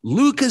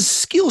 Luka's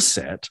skill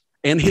set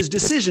And his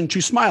decision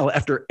to smile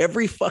after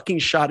every fucking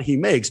shot he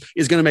makes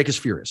is going to make us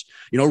furious.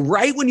 You know,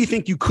 right when you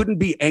think you couldn't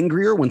be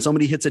angrier when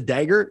somebody hits a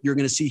dagger, you're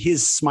going to see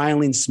his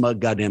smiling,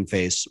 smug goddamn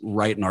face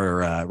right in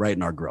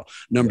our grill.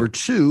 Number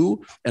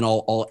two, and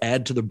I'll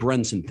add to the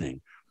Brunson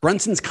thing.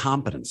 Brunson's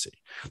competency.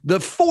 The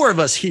four of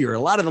us here, a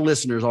lot of the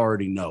listeners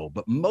already know,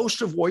 but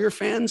most of Warrior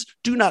fans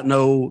do not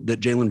know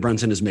that Jalen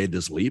Brunson has made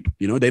this leap.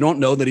 You know, they don't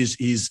know that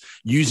he's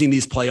using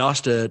these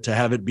playoffs to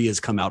have it be his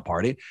come out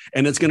party.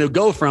 And it's going to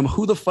go from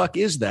who the fuck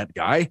is that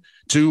guy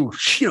to,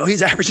 you know,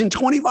 he's averaging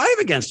 25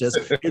 against us.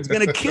 It's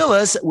going to kill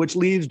us, which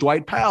leaves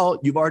Dwight Powell.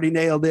 You've already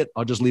nailed it.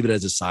 I'll just leave it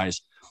as his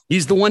size.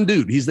 He's the one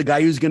dude. He's the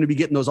guy who's going to be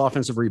getting those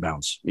offensive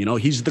rebounds. You know,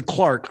 he's the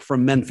Clark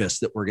from Memphis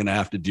that we're going to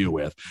have to deal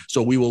with.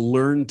 So we will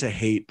learn to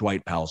hate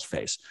Dwight Powell's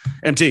face.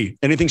 MT,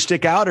 anything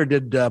stick out, or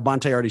did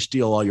Bonte already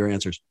steal all your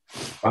answers?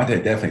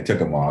 Bonte definitely took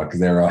them all because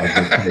they were all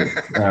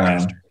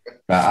good.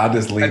 I'll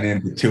just lean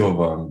into two of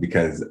them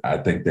because I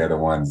think they're the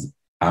ones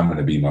I'm going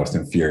to be most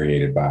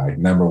infuriated by.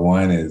 Number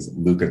one is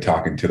Luka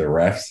talking to the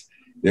refs.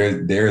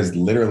 There is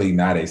literally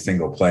not a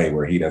single play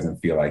where he doesn't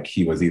feel like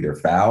he was either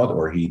fouled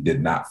or he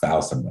did not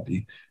foul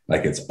somebody.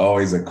 Like, it's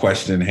always a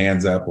question,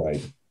 hands up.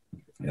 Like,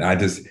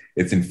 and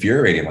it's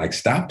infuriating. Like,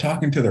 stop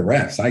talking to the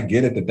refs. I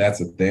get it that that's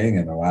a thing,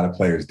 and a lot of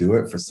players do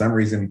it. For some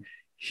reason,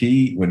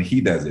 when he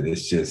does it,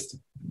 it's just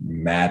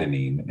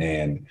maddening,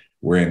 and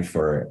we're in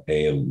for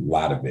a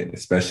lot of it,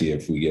 especially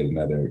if we get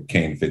another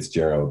Kane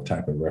Fitzgerald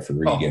type of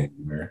referee game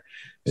where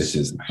it's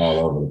just all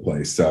over the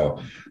place.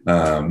 So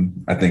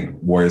I think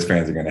Warriors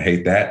fans are going to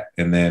hate that.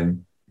 And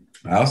then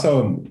I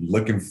also am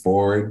looking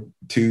forward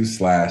to /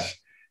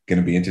 going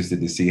to be interested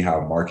to see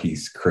how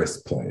Marquise Chris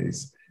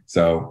plays.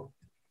 So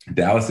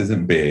Dallas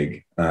isn't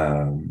big.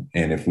 And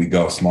if we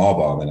go small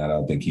ball, then I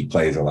don't think he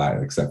plays a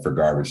lot except for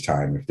garbage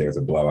time if there's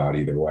a blowout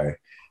either way.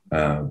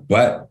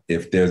 But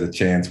if there's a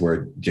chance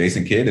where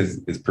Jason Kidd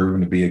is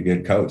proven to be a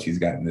good coach, he's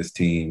gotten this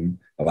team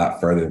a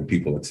lot further than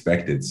people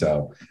expected.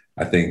 So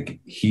I think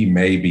he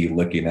may be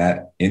looking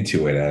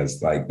into it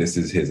as like, this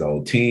is his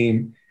old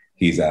team.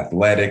 He's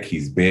athletic.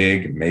 He's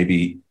big.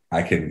 Maybe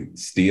I can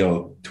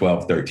steal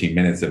 12, 13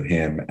 minutes of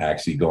him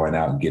actually going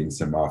out and getting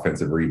some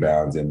offensive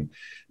rebounds and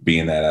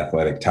being that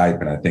athletic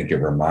type. And I think it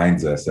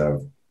reminds us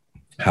of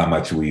how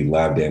much we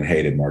loved and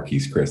hated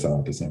Marquise Chris all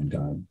at the same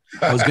time.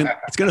 I was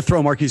gonna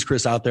throw Marquise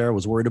Chris out there. I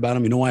was worried about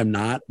him. You know why I'm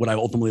not? What I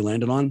ultimately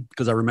landed on?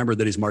 Because I remembered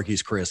that he's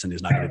Marquise Chris and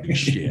he's not going to do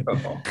shit.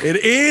 It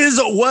is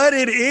what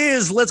it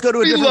is. Let's go to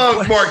a different. We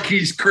love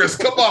Marquise Chris.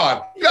 Come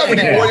on. How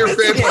many Warrior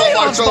fans?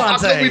 How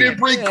come we didn't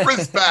bring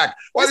Chris back?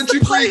 Why didn't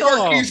you bring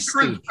Marquise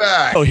Chris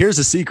back? Oh, here's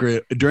a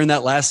secret. During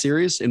that last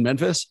series in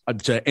Memphis,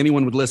 to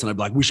anyone would listen, I'd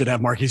be like, we should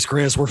have Marquise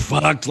Chris. We're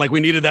fucked. Like,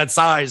 we needed that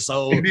size.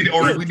 So we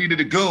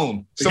needed a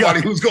goon. Somebody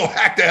who's going to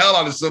hack the hell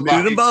out of somebody.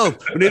 We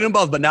needed them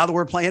both. But now that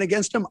we're playing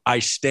against him, I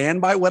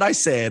stand by what I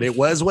said. It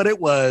was what it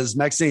was.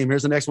 Maxime,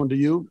 here's the next one to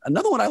you.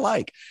 Another one I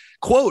like.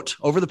 Quote,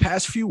 over the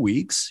past few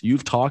weeks,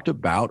 you've talked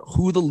about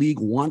who the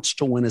league wants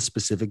to win a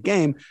specific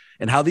game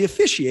and how the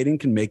officiating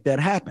can make that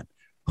happen.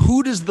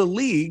 Who does the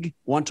league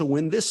want to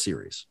win this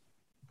series?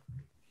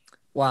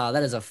 Wow,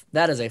 that is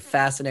a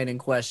fascinating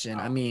question.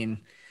 I mean,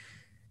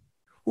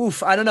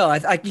 I don't know.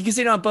 You can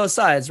see it on both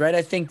sides, right?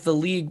 I think the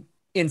league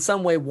in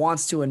some way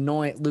wants to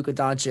anoint Luka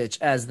Doncic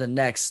as the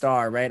next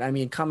star, right? I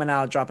mean, coming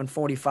out, dropping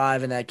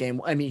 45 in that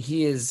game. I mean,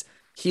 he is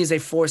a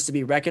force to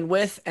be reckoned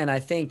with. And I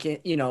think,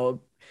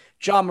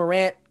 Ja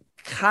Morant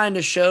kind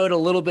of showed a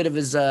little bit of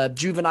his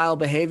juvenile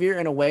behavior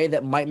in a way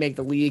that might make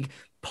the league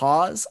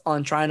pause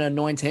on trying to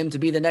anoint him to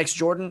be the next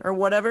Jordan or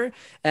whatever.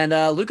 And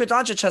Luka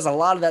Doncic has a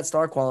lot of that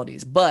star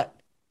qualities. But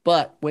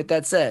with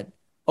that said,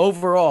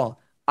 overall,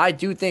 I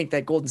do think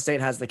that Golden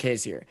State has the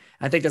case here.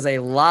 I think there's a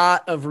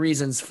lot of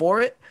reasons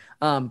for it.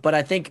 But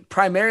I think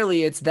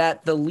primarily it's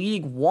that the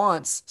league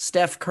wants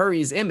Steph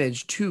Curry's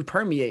image to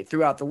permeate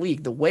throughout the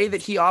league. The way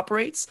that he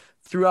operates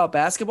throughout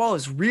basketball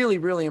is really,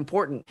 really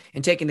important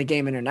in taking the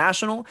game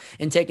international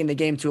and taking the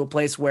game to a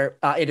place where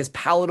it is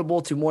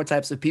palatable to more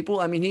types of people.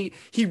 I mean,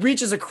 he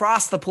reaches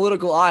across the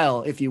political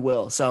aisle, if you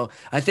will. So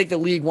I think the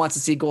league wants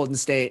to see Golden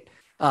State's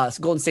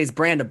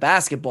brand of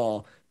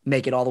basketball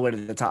make it all the way to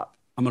the top.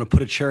 I'm going to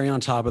put a cherry on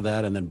top of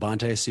that, and then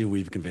Bonte, see if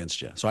we've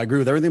convinced you. So I agree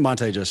with everything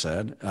Bonte just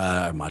said,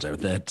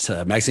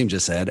 Maxime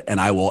just said, and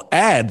I will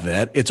add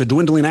that it's a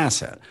dwindling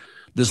asset.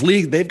 This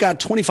league, they've got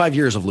 25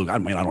 years of Luka. I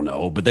mean, I don't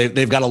know, but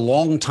they've got a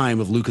long time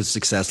of Luka's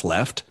success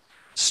left.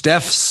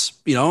 Steph's,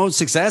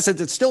 success,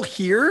 it's still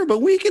here,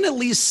 but we can at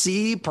least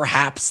see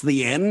perhaps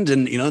the end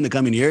and, in the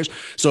coming years.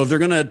 So if they're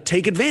going to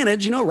take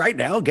advantage, right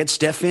now, get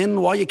Steph in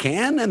while you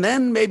can, and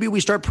then maybe we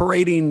start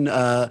parading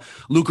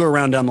Luka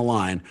around down the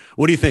line.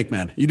 What do you think,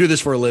 man? You do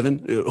this for a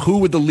living. Who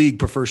would the league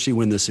prefer see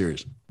win this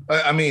series?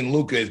 I mean,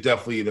 Luka is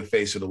definitely the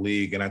face of the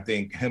league, and I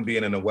think him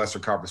being in the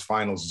Western Conference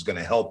Finals is going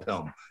to help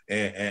him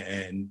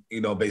and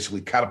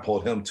basically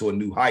catapult him to a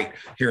new height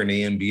here in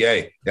the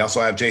NBA. They also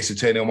have Jason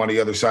Tatum on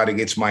the other side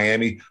against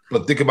Miami.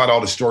 But think about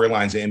all the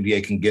storylines the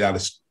NBA can get out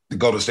of the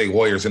Golden State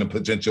Warriors in a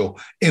potential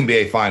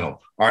NBA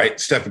final. All right,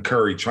 Stephen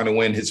Curry trying to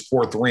win his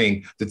 4th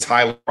ring to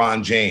tie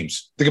LeBron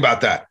James. Think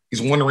about that.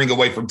 He's 1 ring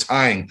away from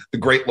tying the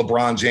great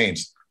LeBron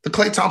James. The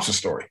Klay Thompson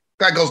story.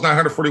 Guy goes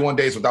 941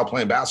 days without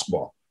playing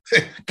basketball.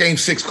 Game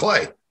 6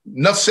 Klay.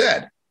 Enough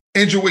said.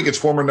 Andrew Wiggins,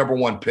 former number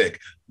 1 pick.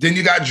 Then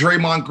you got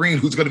Draymond Green,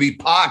 who's going to be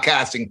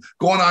podcasting,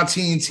 going on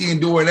TNT and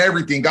doing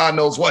everything. God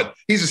knows what.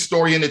 He's a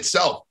story in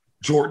itself.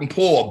 Jordan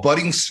Poole, a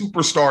budding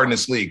superstar in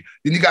this league.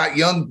 Then you got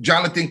young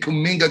Jonathan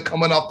Kuminga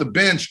coming off the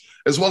bench,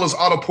 as well as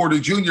Otto Porter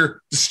Jr.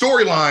 The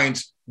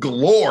storylines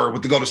galore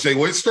with the Golden State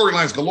Warriors.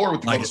 Storylines galore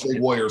with the Golden State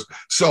Warriors.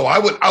 So I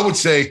would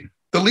say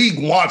the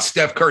league wants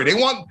Steph Curry. They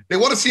want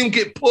to see him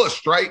get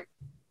pushed, right?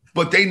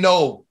 But they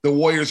know the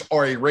Warriors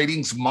are a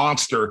ratings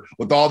monster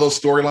with all those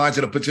storylines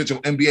in a potential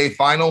NBA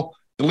final.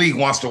 The league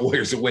wants the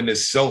Warriors to win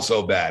this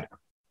so bad.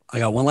 I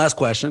got one last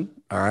question.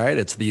 All right.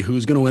 It's the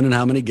who's going to win and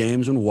how many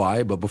games and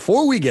why. But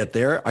before we get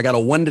there, I got a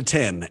 1 to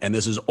 10, and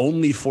this is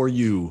only for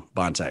you,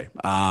 Bonta.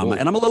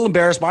 And I'm a little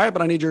embarrassed by it,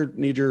 but I need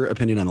your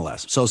opinion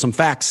nonetheless. So some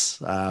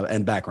facts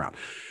and background.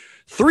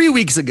 3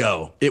 weeks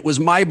ago, it was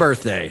my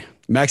birthday.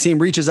 Maxime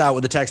reaches out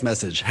with a text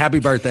message. Happy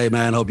birthday,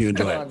 man. Hope you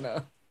enjoy it.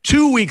 No.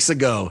 2 weeks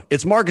ago,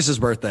 it's Marcus's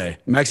birthday.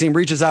 Maxime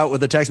reaches out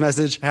with a text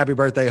message. Happy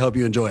birthday. Hope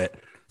you enjoy it.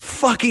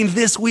 Fucking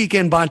this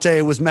weekend,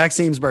 Bonta, was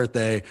Maxime's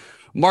birthday.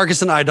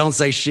 Marcus and I don't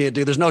say shit,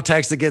 dude. There's no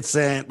text that gets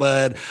sent,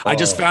 but I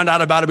just found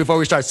out about it before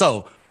we start.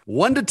 So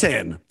 1 to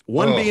 10,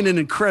 1 being an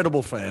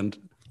incredible friend,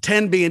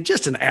 10 being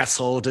just an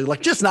asshole, dude.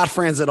 Like just not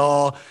friends at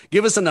all.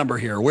 Give us a number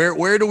here.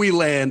 Where do we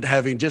land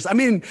having just, I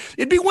mean,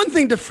 it'd be one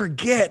thing to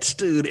forget,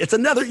 dude. It's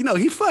another,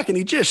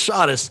 he just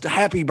shot us.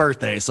 Happy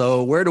birthday.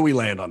 So where do we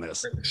land on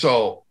this?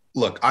 So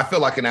look, I feel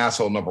like an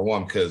asshole, number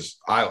one, because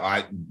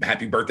I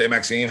happy birthday,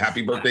 Maxime.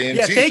 Happy birthday, MC.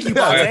 Yeah, thank you,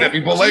 Bob. Happy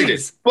belated.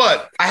 Jeez.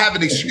 But I have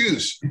an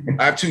excuse.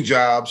 I have 2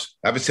 jobs.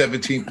 I have a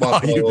 17th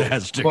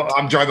month.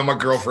 I'm driving my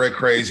girlfriend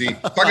crazy.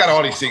 I got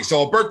all these things.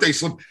 So a birthday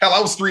slip. Hell, I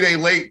was 3 days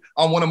late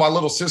on one of my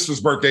little sister's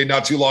birthday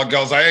not too long ago.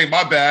 I was like, hey,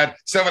 my bad.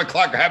 7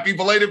 o'clock. Happy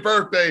belated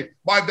birthday.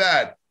 My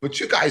bad. But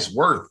you guys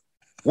work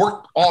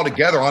all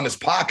together on this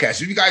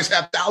podcast. You guys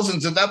have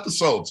thousands of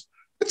episodes.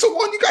 It's a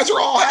one. You guys are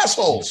all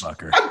assholes.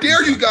 How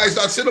dare you guys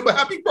not send him a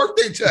happy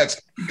birthday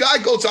text? The guy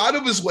goes out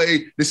of his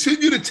way to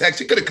send you the text.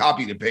 He could have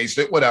copied and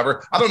pasted it,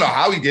 whatever. I don't know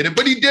how he did it,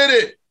 but he did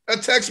it.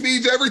 That text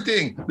means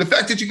everything. The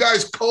fact that you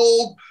guys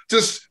cold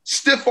just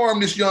stiff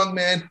arm this young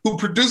man who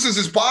produces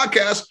his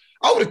podcast.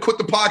 I would have quit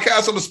the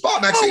podcast on the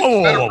spot. Maxime is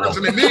a better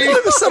person than me.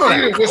 Didn't wish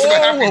him a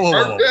happy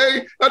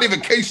birthday. Not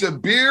even a case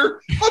of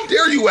beer. How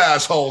dare you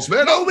assholes,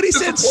 man? Nobody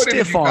said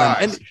stiff arm.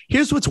 And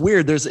here's what's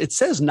weird. It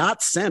says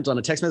not sent on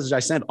a text message I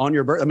sent on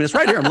your birthday. I mean, it's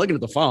right here. I'm looking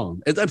at the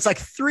phone. It's like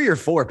 3 or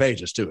 4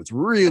 pages too. It's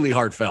really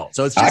heartfelt.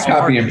 So it's just I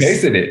copy and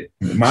pasted it.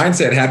 Mine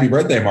said happy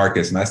birthday,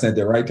 Marcus, and I sent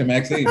it right to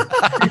Maxime.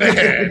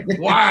 Man,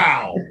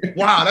 wow,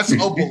 that's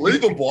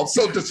unbelievable. I'm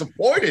so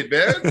disappointed,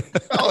 man.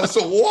 Oh, it's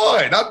a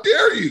 1. How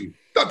dare you?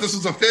 Thought this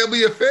was a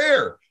family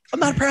affair. I'm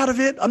not proud of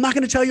it. I'm not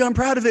going to tell you I'm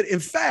proud of it.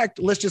 In fact,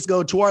 let's just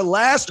go to our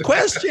last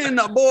question,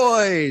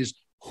 boys.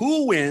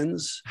 Who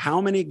wins, how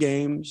many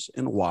games,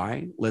 and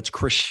why? Let's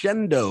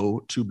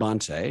crescendo to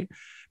Bonta,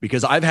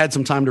 because I've had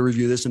some time to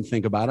review this and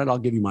think about it. I'll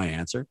give you my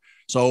answer.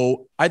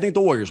 So I think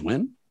the Warriors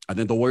win. I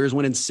think the Warriors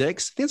win in 6.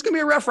 I think it's going to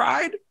be a rough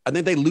ride. I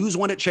think they lose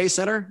one at Chase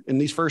Center in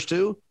these first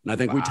 2. And I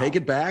think we take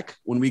it back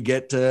when we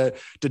get to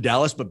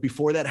Dallas. But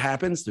before that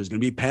happens, there's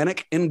going to be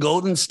panic in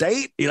Golden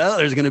State.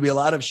 There's going to be a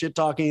lot of shit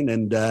talking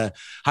and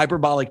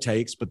hyperbolic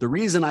takes. But the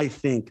reason I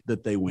think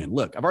that they win,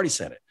 look, I've already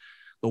said it.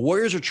 The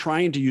Warriors are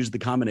trying to use the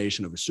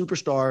combination of a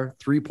superstar,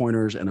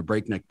 3-pointers, and a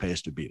breakneck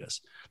pace to beat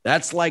us.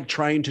 That's like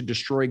trying to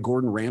destroy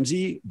Gordon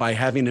Ramsay by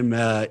having him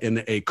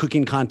in a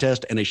cooking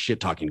contest and a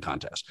shit-talking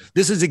contest.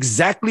 This is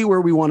exactly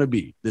where we want to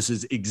be. This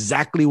is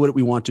exactly what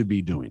we want to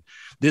be doing.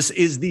 This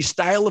is the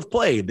style of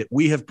play that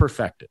we have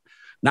perfected.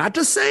 Not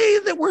to say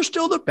that we're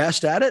still the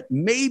best at it.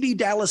 Maybe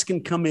Dallas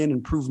can come in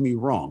and prove me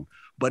wrong.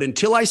 But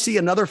until I see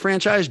another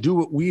franchise do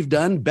what we've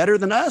done better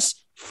than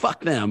us,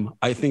 fuck them.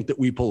 I think that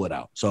we pull it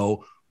out.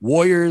 So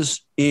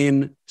Warriors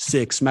in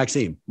 6.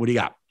 Maxime, what do you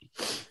got?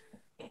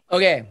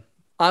 Okay,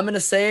 I'm going to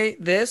say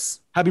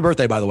this. Happy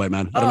birthday, by the way,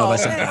 man. I don't know if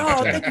I said that.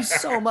 Oh, thank you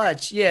so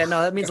much. Yeah,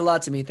 no, that means a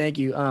lot to me. Thank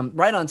you.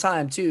 Right on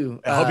time, too.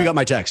 I hope you got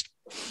my text.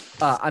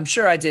 I'm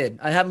sure I did.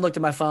 I haven't looked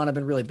at my phone. I've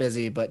been really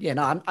busy. But, yeah,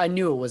 no, I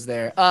knew it was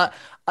there. I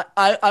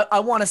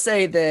want to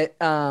say that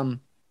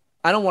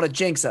I don't want to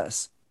jinx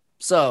us.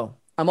 So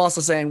I'm also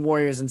saying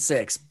Warriors in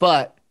 6.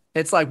 But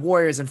it's like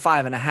Warriors in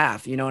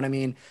 5.5. You know what I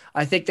mean?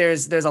 I think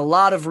there's a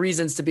lot of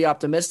reasons to be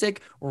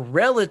optimistic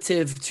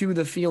relative to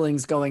the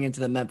feelings going into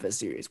the Memphis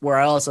series, where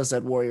I also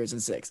said Warriors in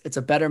 6. It's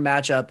a better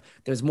matchup.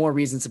 There's more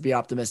reasons to be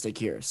optimistic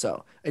here.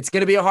 So it's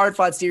going to be a hard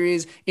fought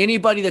series.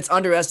 Anybody that's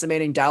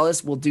underestimating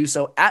Dallas will do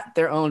so at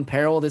their own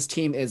peril. This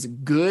team is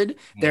good.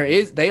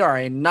 They are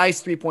a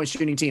nice 3-point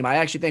shooting team. I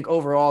actually think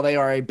overall they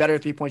are a better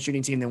 3-point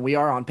shooting team than we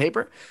are on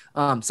paper.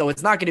 So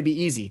it's not going to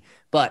be easy,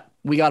 but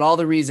we got all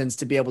the reasons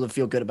to be able to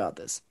feel good about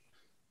this.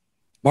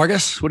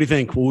 Marcus, what do you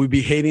think? Will we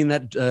be hating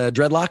that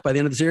dreadlock by the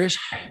end of the series?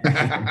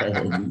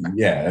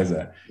 Yeah, there's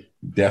a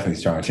definitely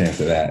strong chance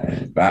of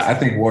that. But I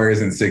think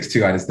Warriors in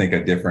 6-2. I just think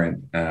a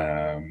different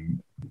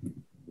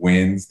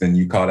wins than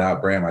you called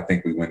out, Bram. I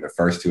think we win the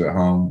first 2 at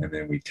home, and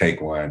then we take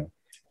one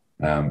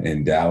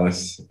in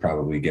Dallas,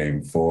 probably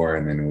game 4,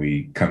 and then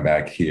we come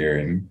back here,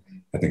 and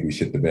I think we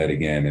shit the bed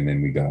again, and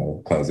then we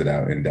go close it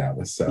out in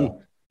Dallas.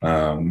 So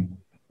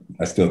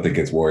I still think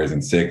it's Warriors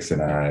in 6,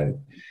 and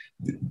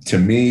to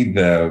me,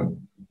 the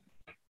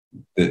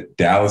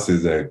Dallas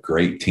is a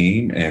great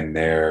team, and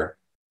they're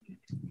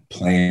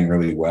playing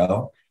really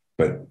well,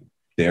 but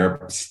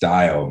their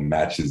style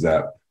matches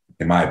up,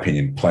 in my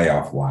opinion,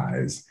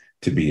 playoff-wise,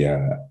 to be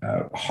a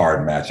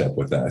hard matchup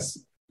with us,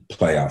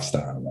 playoff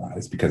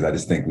style-wise, because I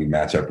just think we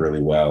match up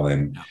really well.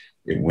 And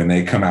when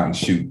they come out and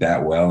shoot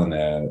that well in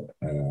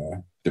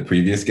the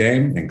previous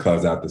game and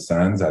close out the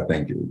Suns, I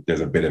think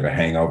there's a bit of a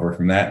hangover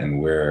from that,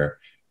 and we're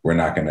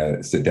not going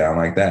to sit down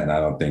like that. And I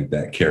don't think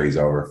that carries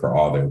over for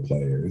all their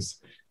players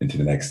into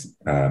the next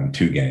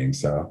 2 games.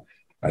 So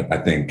I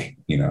think,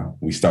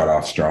 we start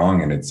off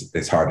strong, and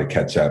it's hard to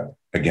catch up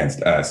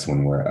against us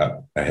when we're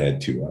up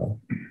ahead 2-0.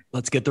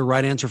 Let's get the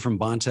right answer from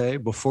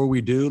Bonte. Before we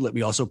do, let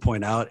me also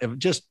point out,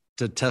 just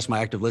to test my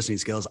active listening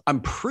skills,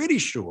 I'm pretty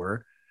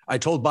sure I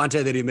told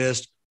Bonte that he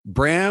missed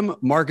Bram,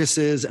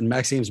 Marcus's, and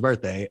Maxime's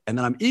birthday. And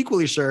then I'm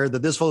equally sure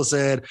that this fool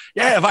said,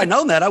 yeah, if I'd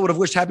known that, I would have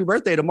wished happy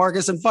birthday to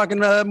Marcus and fucking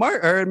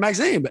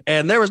Maxime.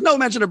 And there was no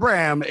mention of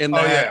Bram in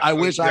that. I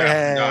wish I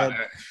had,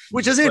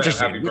 which is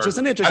interesting, which is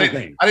an interesting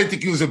thing. I didn't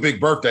think he was a big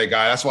birthday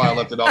guy. That's why I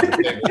left it off the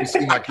table. You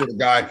seem like you're the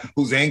guy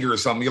who's angry or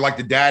something. You're like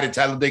the dad in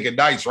Talladega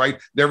Nights, right?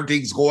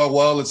 Everything's going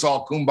well. It's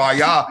all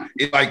kumbaya.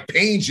 It like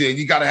pains you. And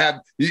you got to have,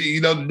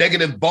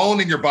 negative bone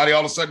in your body.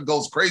 All of a sudden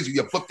goes crazy.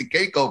 You flip the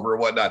cake over or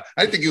whatnot.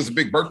 I didn't think he was a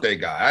big birthday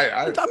guy.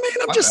 I'm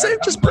just saying,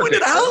 just point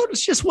it out.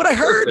 It's just what I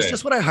heard. It's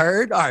just what I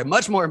heard. All right.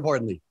 Much more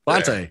importantly,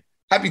 Bonte. Yeah.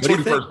 Happy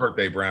 21st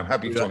birthday, Bram.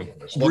 Happy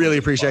 21st. Really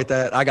appreciate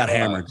that. I got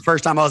hammered.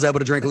 First time I was able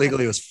to drink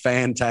legally. It was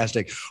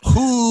fantastic.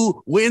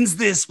 Who wins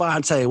this,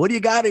 Bonte? What do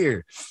you got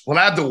here? Well,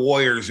 I have the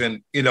Warriors,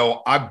 and,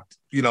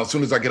 as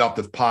soon as I get off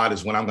the pod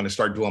is when I'm going to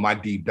start doing my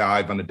deep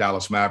dive on the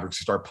Dallas Mavericks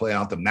and start playing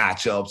out the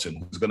matchups and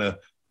who's going to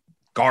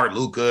guard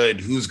Luka and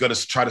who's going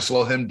to try to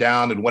slow him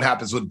down and what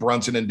happens with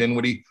Brunson and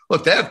Dinwiddie.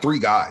 Look, they have 3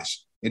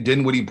 guys in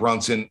Dinwiddie,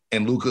 Brunson,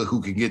 and Luka who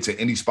can get to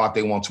any spot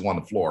they want to on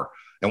the floor.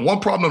 And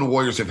one problem the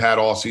Warriors have had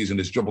all season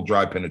is dribble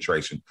drive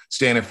penetration,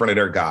 staying in front of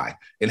their guy.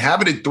 And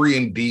having it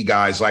 3-and-D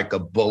guys like a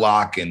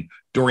Bullock and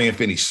Dorian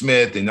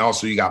Finney-Smith, and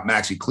also you got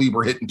Maxi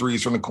Kleber hitting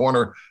threes from the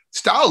corner.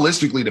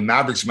 Stylistically, the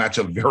Mavericks match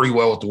up very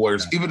well with the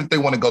Warriors, even if they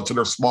want to go to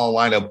their small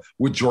lineup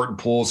with Jordan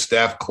Poole,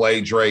 Steph, Clay,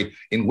 Dre,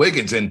 and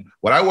Wiggins. And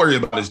what I worry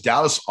about is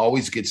Dallas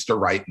always gets the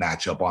right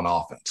matchup on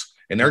offense.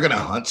 And they're going to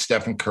hunt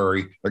Stephen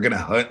Curry. They're going to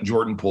hunt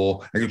Jordan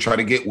Poole. They're going to try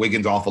to get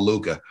Wiggins off of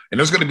Luka. And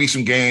there's going to be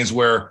some games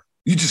where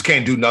you just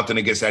can't do nothing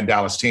against that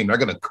Dallas team. They're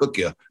going to cook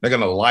you. They're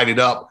going to light it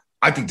up.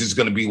 I think this is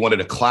going to be one of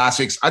the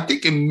classics. I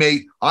think it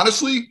may,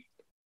 honestly,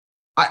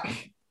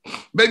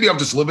 maybe I'm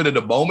just living in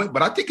the moment,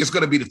 but I think it's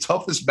going to be the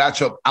toughest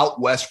matchup out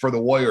west for the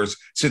Warriors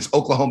since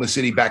Oklahoma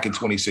City back in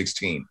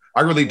 2016.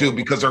 I really do,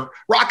 because our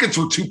Rockets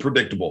were too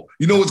predictable.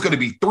 It's going to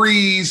be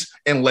threes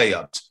and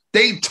layups.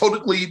 They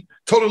totally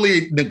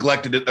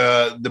neglected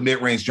the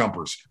mid-range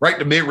jumpers, right?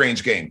 The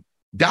mid-range game.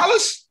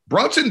 Dallas,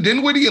 Brunson,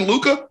 Dinwiddie, and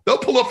Luka, they'll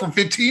pull up from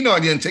 15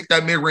 on you and take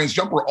that mid-range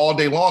jumper all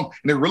day long,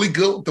 and they're really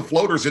good with the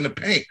floaters in the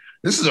paint.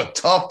 This is a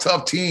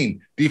tough team.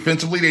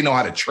 Defensively, they know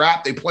how to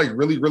trap. They play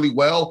really, really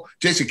well.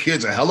 Jason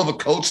Kidd's a hell of a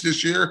coach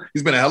this year.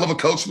 He's been a hell of a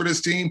coach for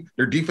this team.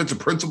 Their defensive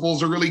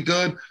principles are really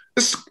good.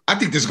 I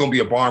think this is going to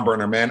be a barn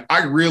burner, man.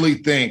 I really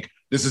think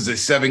this is a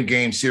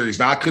 7-game series.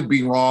 Now, I could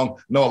be wrong.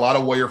 I know a lot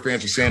of Warrior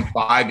fans are saying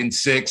 5 and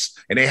 6,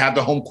 and they have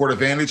the home court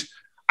advantage.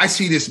 I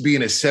see this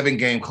being a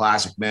 7-game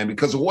classic, man,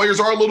 because the Warriors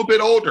are a little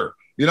bit older.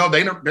 They're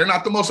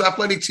not the most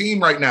athletic team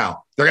right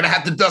now. They're going to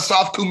have to dust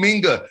off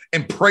Kuminga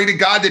and pray to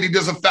God that he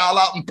doesn't foul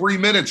out in 3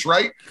 minutes,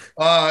 right?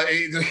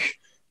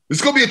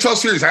 It's going to be a tough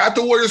series. I got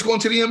the Warriors going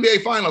to the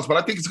NBA Finals, but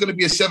I think it's going to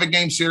be a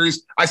 7-game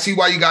series. I see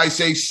why you guys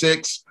say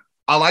 6.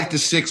 I like the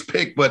 6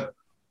 pick, but,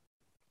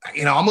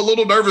 I'm a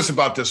little nervous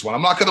about this one.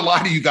 I'm not going to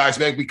lie to you guys,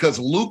 man, because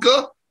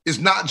Luka is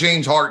not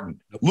James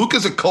Harden.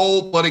 Luka's a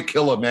cold-blooded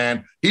killer,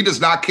 man. He does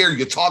not care.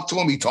 You talk to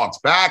him, he talks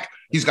back.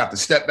 He's got the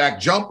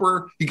step-back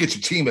jumper. He gets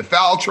your team in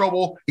foul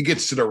trouble. He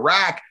gets to the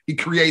rack. He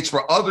creates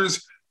for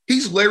others.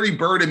 He's Larry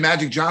Bird and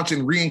Magic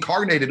Johnson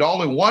reincarnated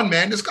all in one,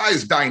 man. This guy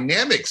is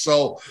dynamic.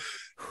 So,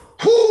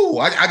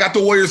 I got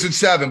the Warriors in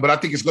 7, but I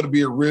think it's going to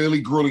be a really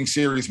grueling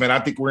series, man. I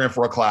think we're in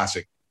for a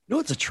classic.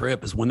 What's a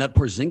trip is when that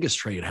Porzingis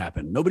trade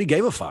happened, nobody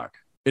gave a fuck.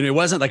 And it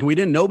wasn't like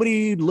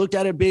nobody looked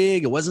at it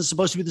big. It wasn't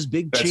supposed to be this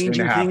big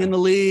changing thing in the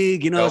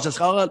league. It's just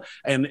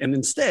and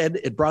instead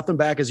it brought them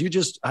back, as you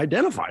just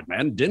identified,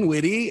 man,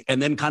 Dinwiddie, and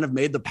then kind of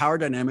made the power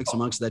dynamics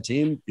amongst that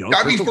team.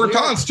 Davis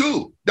Bertans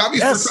too. Davis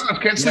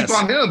Bertans, can't sleep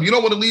on him. You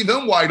don't want to leave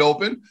him wide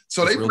open.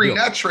 So they bring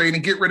that trade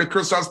and get rid of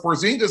Kristaps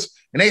Porzingis,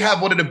 and they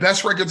have one of the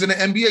best records in the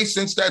NBA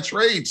since that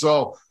trade.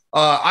 So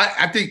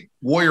I think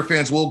Warrior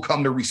fans will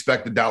come to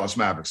respect the Dallas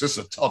Mavericks. This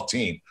is a tough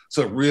team. It's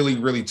a really,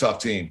 really tough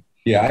team.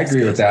 Yeah, I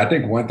agree with that. I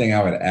think one thing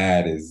I would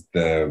add is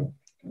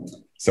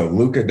so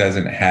Luka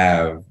doesn't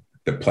have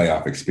the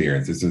playoff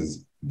experience. This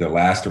is the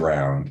last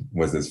round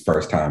was his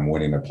first time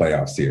winning a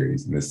playoff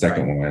series. And the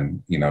second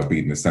one,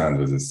 beating the Suns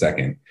was his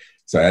second.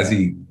 So as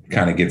he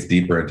kind of gets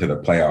deeper into the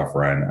playoff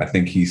run, I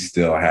think he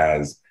still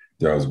has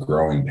those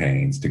growing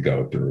pains to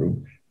go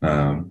through.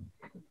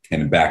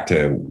 And back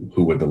to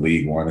who would the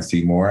league want to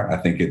see more? I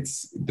think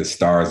it's the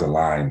stars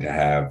aligned to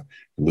have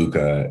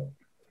Luka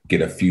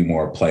get a few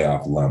more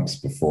playoff lumps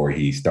before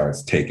he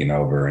starts taking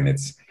over. And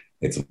it's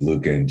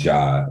Luka and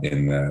Ja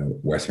in the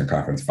Western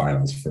Conference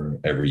Finals for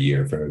every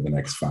year for the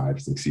next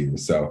 5-6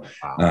 years. So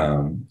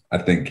I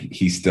think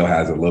he still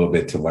has a little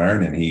bit to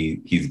learn, and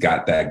he's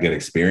got that good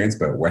experience,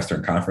 but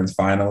Western Conference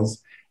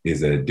Finals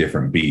is a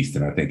different beast.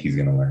 And I think he's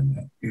going to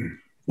learn that.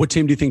 What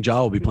team do you think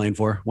Ja will be playing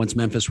for once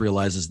Memphis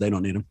realizes they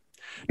don't need him?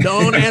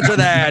 Don't answer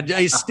that.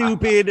 A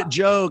stupid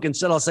joke.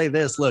 Instead, I'll say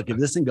this. Look, if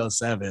this thing goes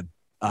 7,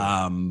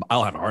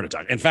 I'll have a heart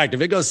attack. In fact, if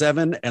it goes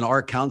 7 and our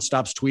account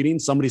stops tweeting,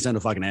 somebody send a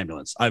fucking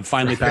ambulance. I've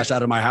finally passed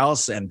out of my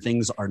house and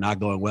things are not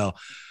going well.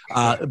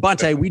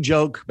 Bonta, we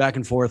joke back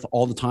and forth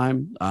all the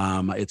time.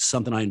 It's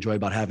something I enjoy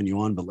about having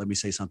you on, but let me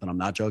say something I'm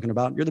not joking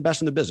about. You're the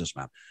best in the business,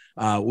 man.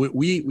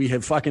 We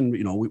have fucking,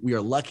 we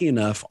are lucky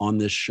enough on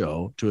this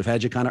show to have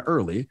had you kind of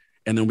early.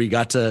 And then we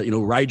got to,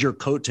 ride your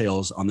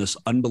coattails on this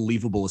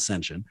unbelievable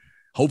ascension.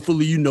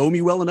 Hopefully you know me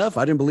well enough.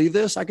 I didn't believe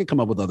this. I could come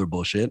up with other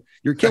bullshit.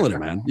 You're killing it,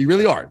 man. You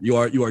really are.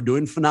 You are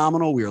doing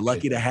phenomenal. We are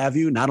lucky to have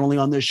you, not only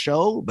on this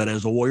show, but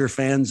as a Warrior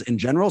fans in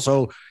general.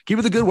 So keep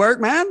it the good work,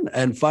 man.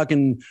 And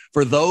fucking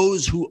for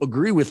those who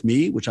agree with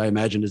me, which I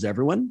imagine is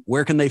everyone,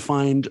 where can they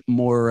find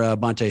more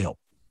Bonta Hill?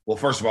 Well,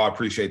 first of all, I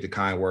appreciate the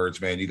kind words,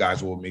 man. You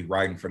guys were with me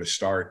writing for the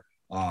start.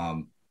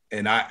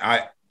 And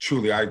I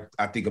truly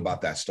think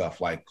about that stuff.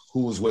 Like,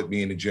 who was with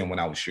me in the gym when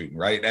I was shooting,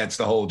 right? That's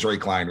the whole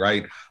Drake line,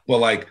 right? But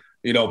like,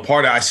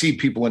 I see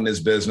people in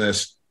this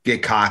business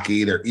get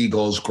cocky, their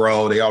egos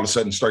grow. They all of a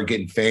sudden start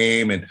getting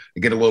fame and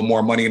get a little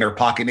more money in their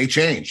pocket and they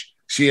change.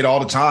 See it all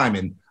the time.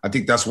 And I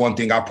think that's one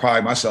thing I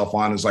pride myself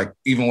on is like,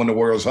 even when the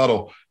Warriors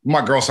huddle,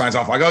 my girl signs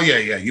off like, oh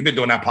yeah, you've been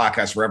doing that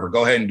podcast forever.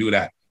 Go ahead and do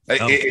that. Oh.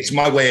 It's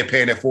my way of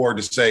paying it forward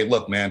to say,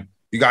 look, man,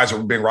 you guys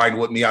have been riding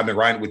with me. I've been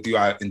riding with you.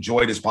 I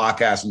enjoy this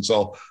podcast. And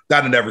so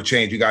that'll never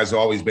change. You guys have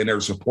always been there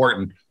to support.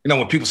 And,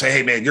 when people say,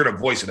 hey, man, you're the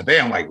voice of the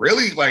band, I'm like,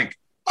 really? Like,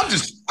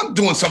 I'm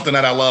doing something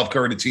that I love,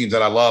 covering the teams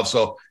that I love.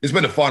 So it's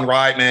been a fun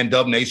ride, man.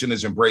 Dub Nation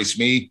has embraced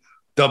me.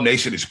 Dub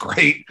Nation is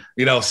great.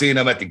 Seeing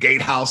them at the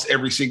Gatehouse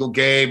every single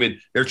game and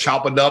they're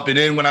chopping up. And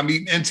then when I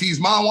meet NT's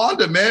mom,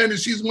 Wanda, man, and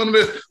she's one of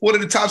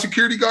the top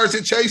security guards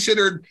at Chase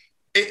Center.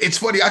 It's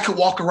funny. I could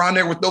walk around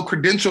there with no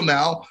credential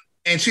now.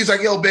 And she's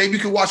like, yo, babe, you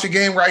can watch a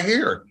game right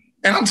here.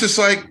 And I'm just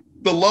like,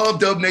 the love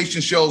Dub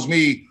Nation shows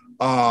me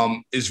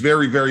is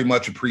very, very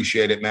much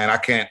appreciated, man. I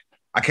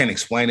can't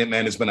explain it,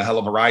 man. It's been a hell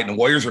of a ride. And the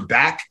Warriors are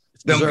back.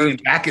 Them being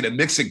back in the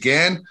mix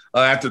again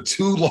after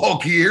 2 long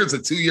years, a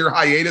 2-year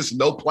hiatus,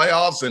 no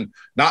playoffs, and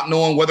not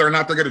knowing whether or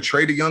not they're going to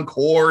trade a young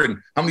core. And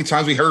how many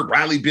times we heard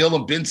Bradley Beal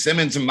and Ben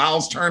Simmons and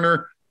Miles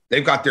Turner.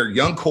 They've got their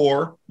young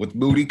core with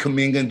Moody,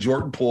 Kuminga, and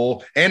Jordan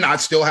Poole. And I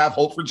still have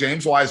hope for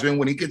James Wiseman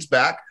when he gets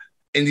back.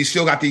 And you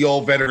still got the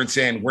old veteran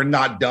saying, we're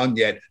not done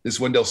yet. This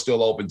window's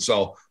still open.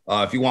 So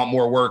if you want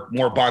more work,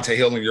 more Bonta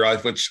Hill in your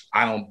life, which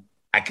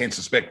I can't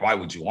suspect, why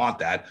would you want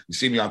that? You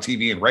see me on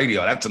TV and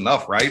radio. That's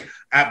enough, right?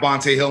 At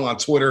Bonta Hill on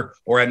Twitter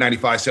or at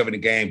 95.7 The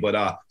Game. But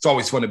it's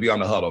always fun to be on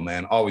the huddle,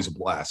 man. Always a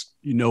blast.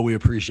 We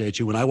appreciate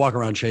you. When I walk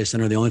around Chase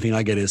Center, the only thing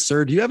I get is,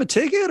 sir, do you have a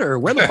ticket or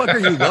where the fuck are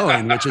you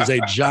going? Which is a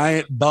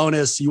giant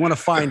bonus. You want to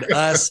find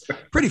us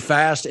pretty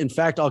fast. In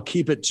fact, I'll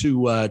keep it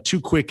to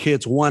 2 quick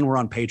hits. One, we're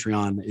on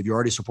Patreon. If you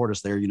already support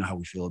us there, you know how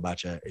we feel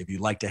about you. If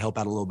you'd like to help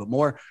out a little bit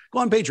more, go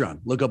on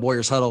Patreon. Look up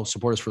Warriors Huddle.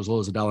 Support us for as low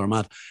as $1 a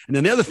month. And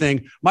then the other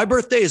thing, my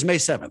birthday is May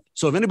 7th.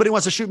 So if anybody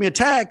wants to shoot me a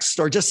text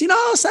or just, say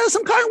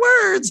some kind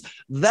words,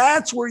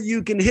 that's where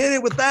you can hit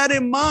it with that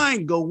in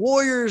mind. Go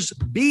Warriors,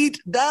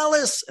 beat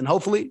Dallas, and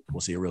hopefully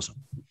we'll see you real soon.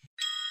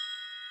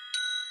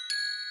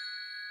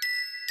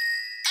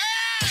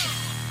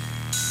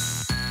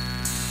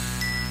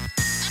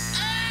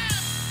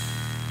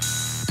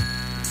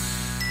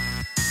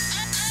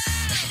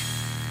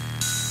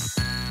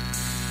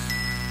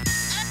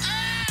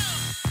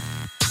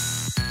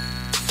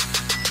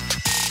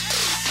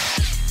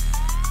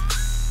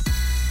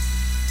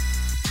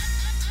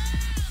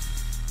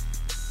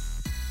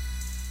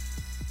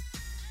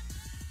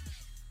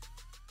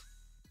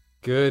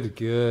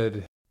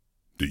 Good.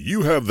 Do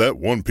you have that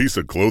one piece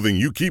of clothing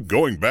you keep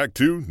going back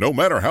to, no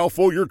matter how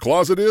full your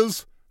closet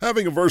is?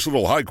 Having a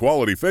versatile,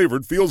 high-quality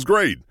favorite feels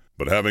great,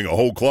 but having a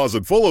whole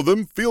closet full of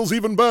them feels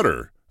even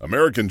better.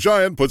 American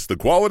Giant puts the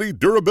quality,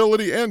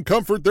 durability, and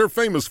comfort they're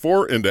famous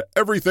for into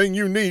everything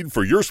you need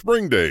for your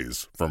spring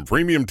days. From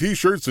premium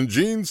t-shirts and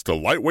jeans to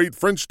lightweight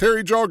French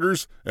terry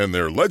joggers and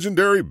their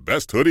legendary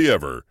best hoodie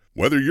ever.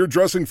 Whether you're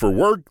dressing for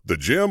work, the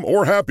gym,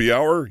 or happy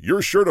hour,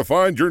 you're sure to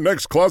find your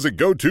next closet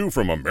go-to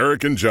from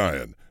American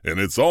Giant. And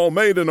it's all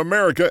made in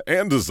America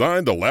and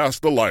designed to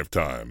last a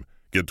lifetime.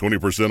 Get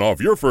 20%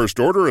 off your first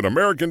order at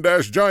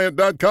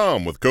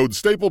American-Giant.com with code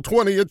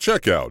STAPLE20 at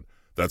checkout.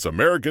 That's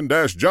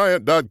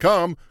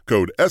American-Giant.com,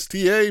 code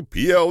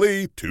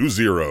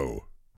STAPLE20.